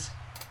uses.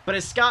 But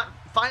as Scott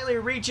finally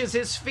reaches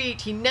his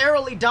feet, he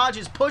narrowly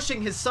dodges,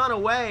 pushing his son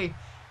away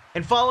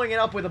and following it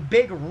up with a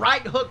big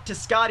right hook to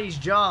Scotty's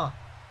jaw.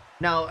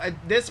 Now,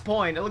 at this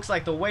point, it looks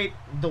like the weight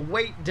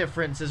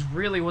difference is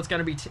really what's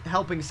going to be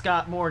helping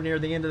Scott Moore near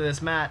the end of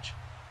this match.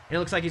 And it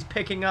looks like he's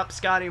picking up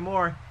Scotty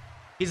Moore.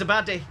 He's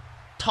about to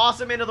toss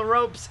him into the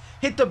ropes,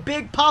 hit the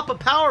big Papa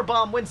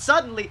Powerbomb when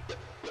suddenly...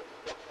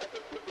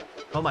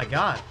 Oh my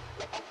God.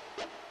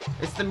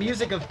 It's the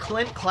music of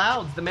Clint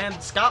Clouds, the man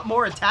Scott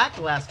Moore attacked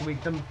last week.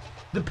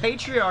 The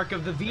patriarch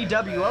of the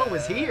VWO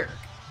is here.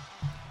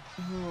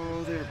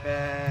 Oh, they're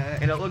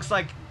back. And it looks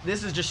like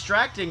this is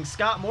distracting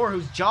Scott Moore,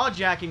 who's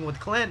jaw-jacking with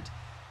Clint,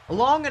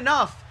 long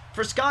enough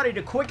for Scotty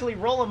to quickly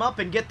roll him up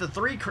and get the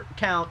 3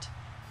 count.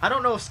 I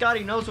don't know if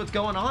Scotty knows what's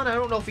going on. I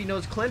don't know if he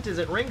knows Clint is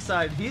at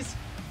ringside.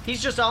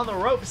 He's just on the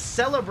ropes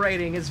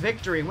celebrating his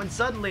victory when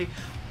suddenly,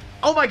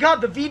 oh my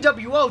God, the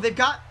VWO,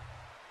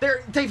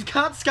 they've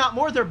got Scott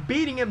Moore. They're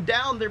beating him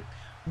down. They're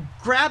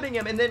grabbing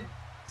him, and then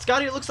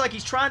Scotty looks like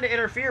he's trying to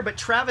interfere, but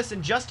Travis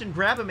and Justin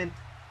grab him, and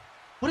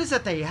what is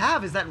that they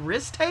have? Is that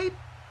wrist tape?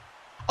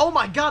 Oh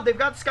my God, they've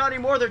got Scotty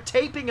Moore. They're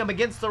taping him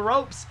against the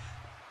ropes.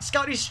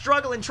 Scotty's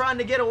struggling, trying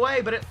to get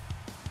away, but it's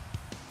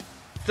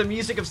the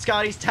music of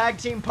Scotty's tag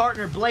team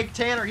partner, Blake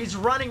Tanner. He's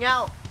running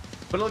out,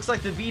 but it looks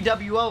like the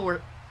VWO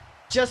were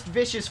just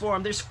vicious for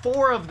him. There's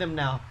 4 of them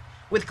now.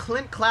 With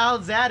Clint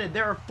Clouds added,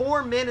 there are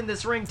 4 men in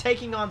this ring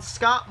taking on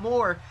Scott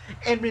Moore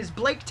and Ms.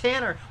 Blake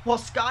Tanner, while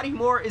Scotty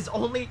Moore is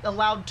only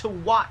allowed to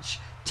watch,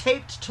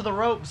 taped to the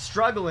ropes,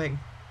 struggling.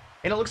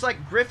 And it looks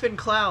like Griffin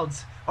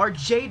Clouds, our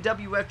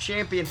JWF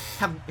champion,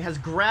 has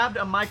grabbed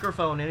a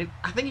microphone, and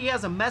I think he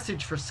has a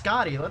message for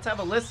Scotty. Let's have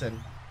a listen.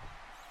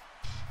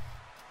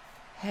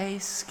 Hey,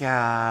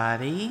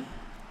 Scotty.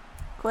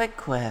 Quick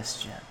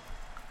question.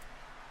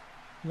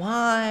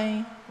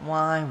 Why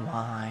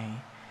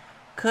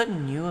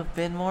couldn't you have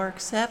been more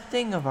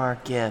accepting of our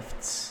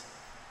gifts?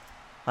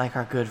 Like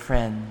our good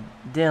friend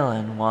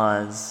Dylan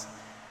was.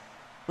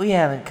 We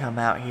haven't come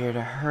out here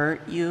to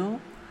hurt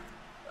you.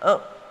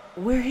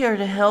 We're here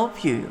to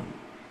help you.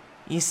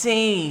 You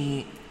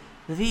see,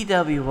 the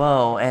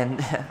VWO,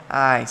 and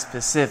I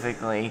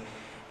specifically,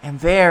 am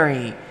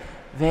very,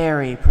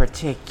 very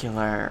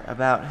particular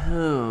about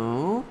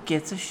who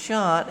gets a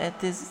shot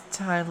at this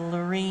title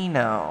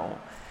arena.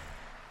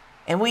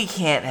 And we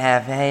can't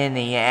have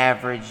any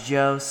average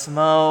Joe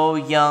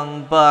Smo,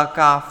 young buck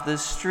off the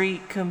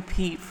street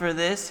compete for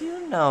this,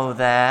 you know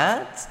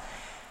that.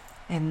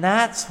 And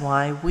that's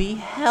why we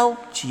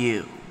helped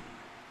you.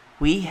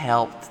 We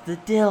helped the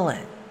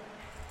Dylan.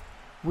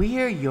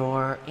 We're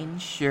your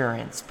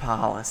insurance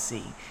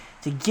policy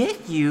to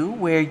get you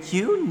where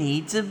you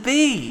need to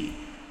be.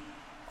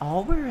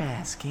 All we're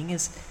asking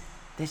is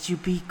that you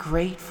be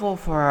grateful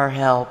for our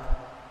help.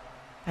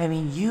 I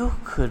mean, you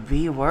could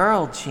be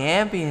world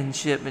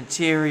championship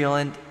material,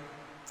 and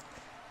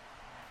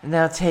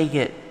now take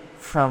it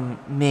from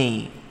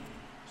me,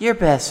 your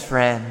best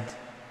friend,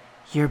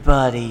 your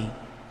buddy,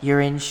 your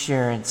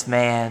insurance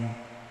man,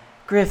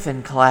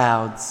 Griffin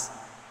Clouds.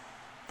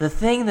 The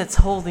thing that's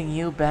holding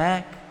you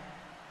back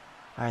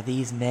are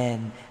these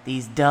men,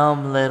 these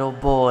dumb little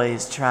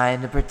boys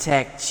trying to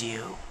protect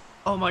you.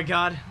 Oh my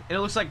God, it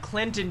looks like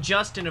Clint and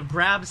Justin have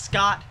grabbed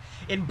Scott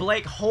and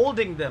Blake,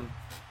 holding them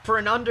for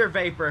an under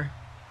vapor.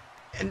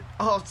 And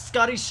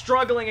Scotty's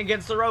struggling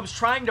against the ropes,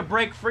 trying to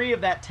break free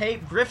of that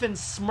tape. Griffin's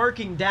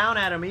smirking down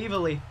at him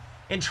evilly,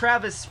 and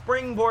Travis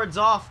springboards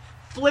off,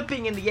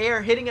 flipping in the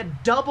air, hitting a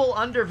double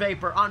under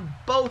vapor on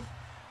both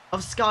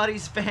of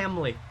Scotty's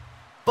family.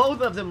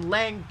 Both of them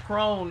laying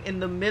prone in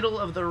the middle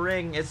of the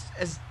ring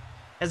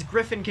as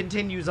Griffin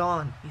continues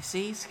on. You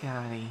see,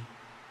 Scotty,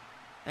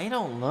 they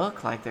don't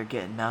look like they're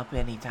getting up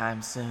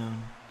anytime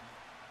soon.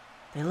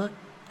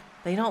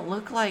 They don't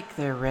look like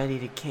they're ready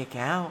to kick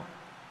out.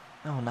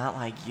 No, not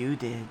like you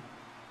did.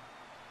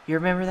 You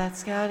remember that,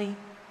 Scotty?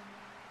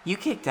 You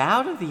kicked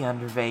out of the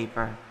under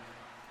vapor.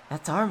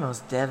 That's our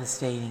most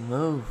devastating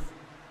move.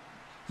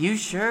 You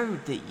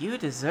showed that you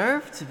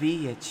deserve to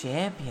be a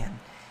champion,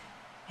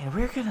 and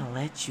we're gonna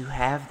let you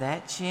have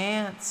that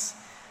chance.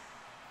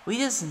 We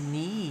just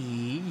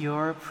need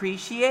your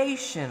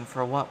appreciation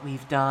for what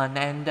we've done,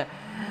 and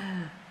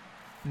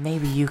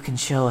maybe you can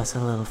show us a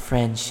little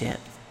friendship.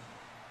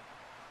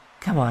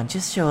 Come on,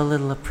 just show a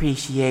little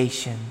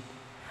appreciation,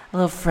 a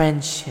little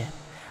friendship,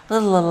 a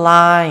little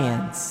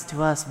alliance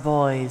to us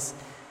boys,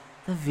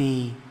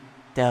 the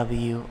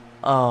VWO.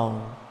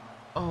 Oh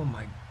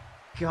my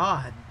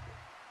god.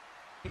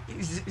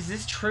 Is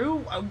this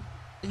true?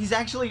 He's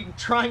actually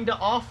trying to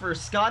offer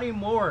Scotty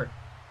Moore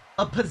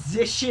a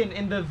position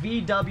in the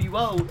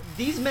VWO.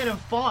 These men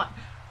have fought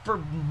for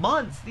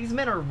months. These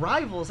men are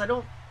rivals. It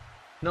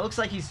looks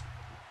like he's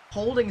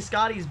holding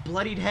Scotty's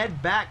bloodied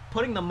head back,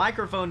 putting the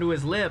microphone to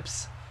his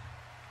lips.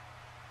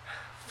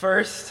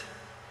 First,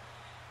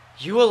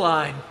 you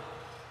align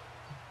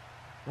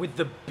with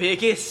the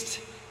biggest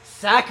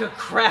sack of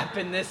crap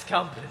in this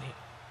company.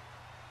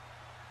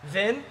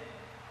 Then,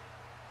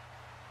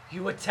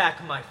 you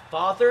attack my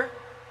father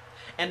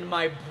and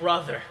my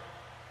brother.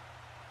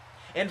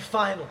 And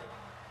finally,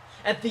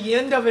 at the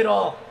end of it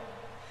all,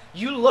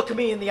 you look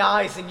me in the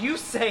eyes and you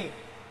say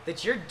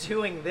that you're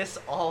doing this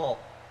all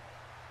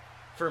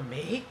for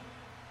me?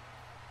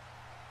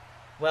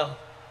 Well,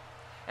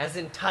 as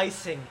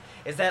enticing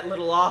as that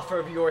little offer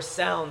of yours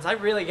sounds, I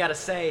really gotta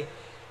say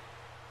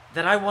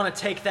that I want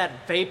to take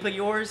that vape of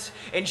yours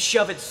and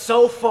shove it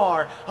so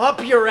far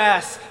up your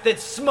ass that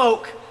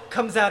smoke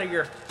comes out of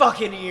your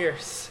fucking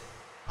ears.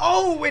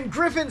 Oh, and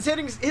Griffin's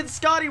hit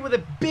Scotty with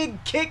a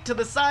big kick to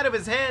the side of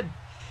his head.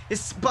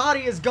 His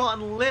body has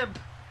gone limp.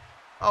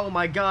 Oh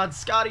my god,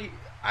 Scotty,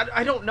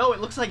 I don't know.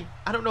 It looks like,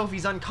 I don't know if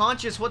he's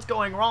unconscious. What's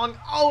going wrong?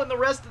 Oh, and the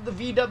rest of the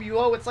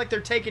VWO, it's like they're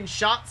taking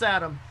shots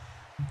at him.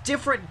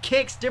 Different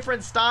kicks,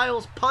 different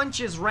styles,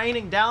 punches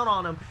raining down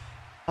on him.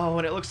 Oh,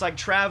 and it looks like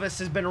Travis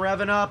has been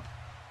revving up.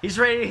 He's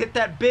ready to hit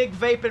that big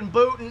vaping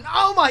boot, and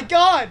oh my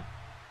god!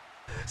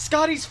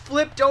 Scotty's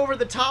flipped over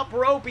the top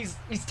rope. He's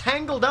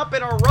tangled up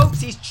in our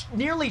ropes. He's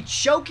nearly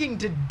choking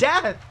to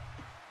death.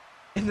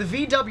 And the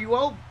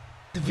VWO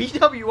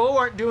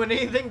aren't doing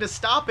anything to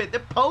stop it. They're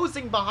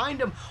posing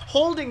behind him,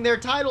 holding their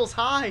titles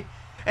high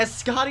as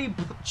Scotty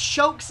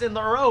chokes in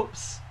the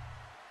ropes.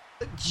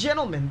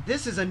 Gentlemen,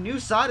 this is a new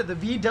side of the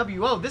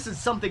VWO. This is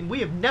something we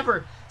have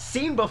never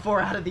seen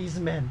before out of these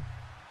men.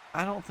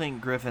 I don't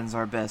think Griffin's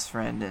our best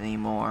friend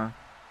anymore.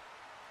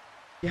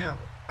 Yeah,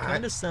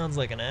 Kind of sounds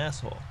like an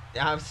asshole.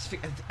 I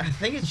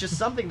think it's just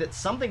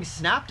something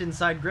snapped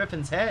inside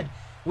Griffin's head.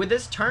 With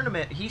this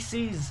tournament, he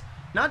sees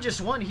not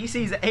just one, he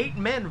sees 8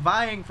 men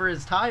vying for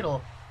his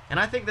title. And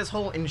I think this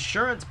whole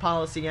insurance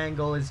policy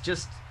angle is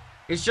just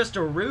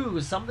a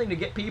ruse, something to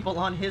get people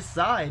on his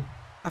side.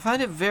 I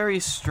find it very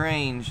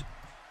strange.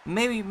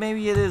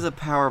 Maybe it is a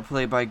power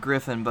play by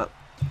Griffin, but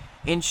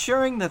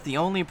ensuring that the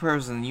only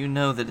person you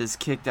know that is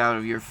kicked out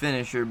of your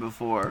finisher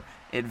before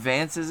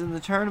advances in the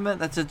tournament,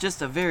 that's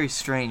just a very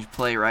strange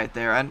play right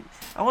there.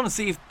 I want to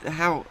see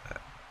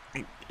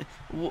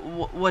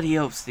what he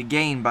hopes to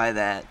gain by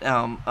that.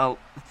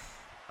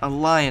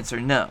 Alliance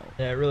or no.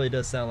 Yeah, it really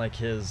does sound like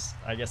his,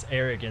 I guess,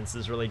 arrogance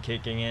is really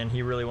kicking in.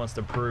 He really wants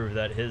to prove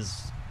that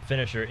his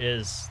finisher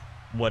is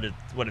what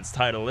its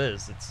title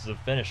is. It's a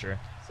finisher.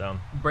 So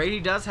Brady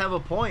does have a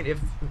point. If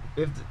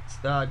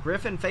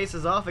Griffin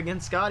faces off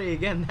against Scotty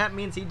again, that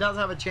means he does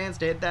have a chance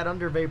to hit that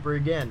under vapor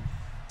again.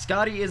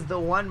 Scotty is the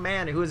one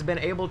man who has been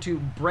able to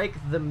break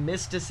the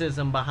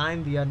mysticism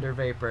behind the under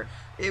vapor.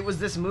 It was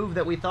this move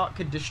that we thought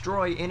could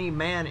destroy any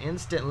man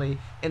instantly,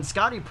 and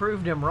Scotty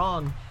proved him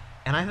wrong.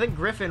 And I think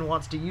Griffin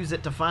wants to use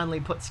it to finally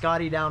put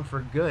Scotty down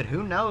for good.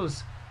 Who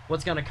knows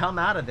what's going to come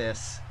out of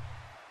this?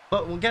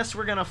 But I guess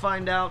we're going to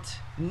find out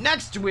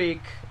next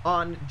week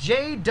on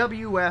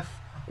JWF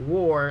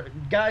War.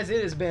 Guys,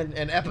 it has been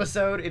an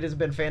episode. It has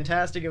been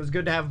fantastic. It was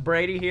good to have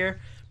Brady here.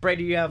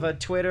 Brady, you have a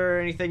Twitter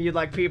or anything you'd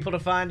like people to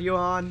find you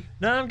on?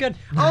 no, I'm good.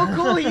 Oh,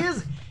 cool.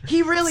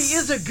 He really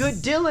is a good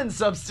Dylan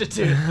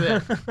substitute.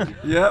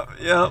 Yep.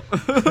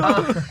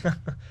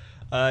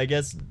 I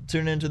guess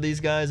tune into these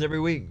guys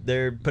every week.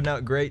 They're putting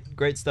out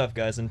great stuff,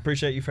 guys, and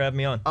appreciate you for having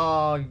me on.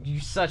 Oh,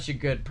 you're such a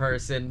good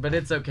person, but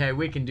it's okay.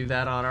 We can do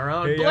that on our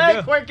own. Here you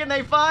Blake, go. where can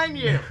they find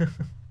you?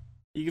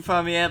 You can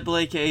find me at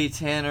Blake A.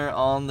 Tanner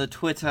on the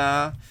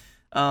Twitter.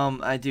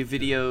 I do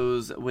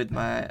videos with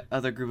my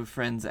other group of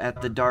friends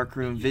at the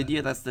Darkroom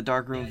Vidya. That's the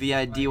Darkroom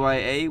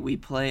VIDYA. We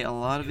play a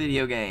lot of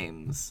video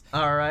games.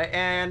 All right,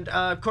 and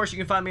of course you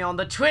can find me on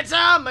the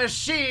Twitter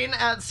machine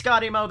at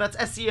ScottyMo. That's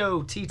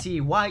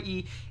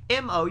SCOTTYEMO.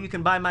 You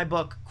can buy my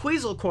book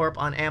Quetzalcorp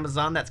on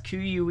Amazon. That's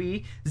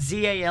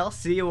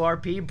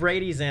QUEZALCORP.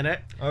 Brady's in it.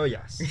 Oh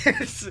yes.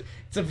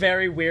 It's a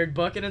very weird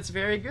book, and it's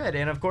very good.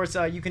 And of course,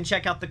 you can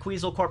check out the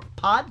Quetzalcorp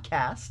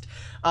podcast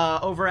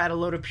over at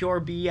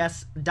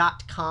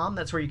aloadofpurebs.com.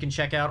 That's where you can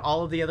check out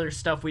all of the other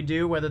stuff we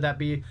do, whether that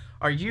be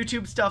our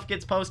YouTube stuff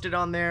gets posted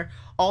on there,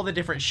 all the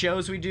different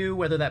shows we do,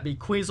 whether that be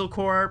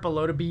Quetzalcorp, A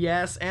Load of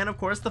BS, and of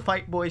course the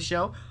Fight Boys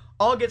show.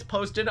 All gets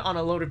posted on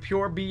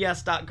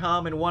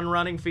aloadofpurebs.com in one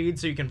running feed,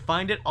 so you can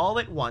find it all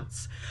at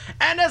once.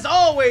 And as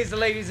always,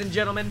 ladies and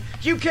gentlemen,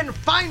 you can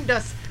find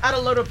us at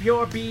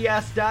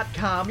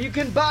aloadofpurebs.com. You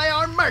can buy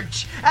our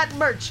merch at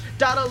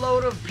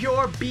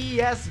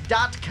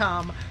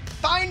merch.aloadofpurebs.com.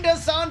 Find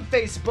us on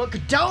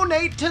Facebook,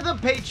 donate to the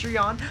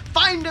Patreon,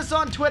 find us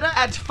on Twitter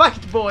at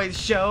Fight Boys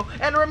Show,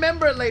 and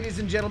remember, ladies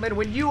and gentlemen,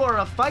 when you are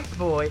a fight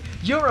boy,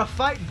 you're a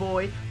fight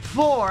boy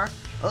for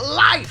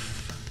life!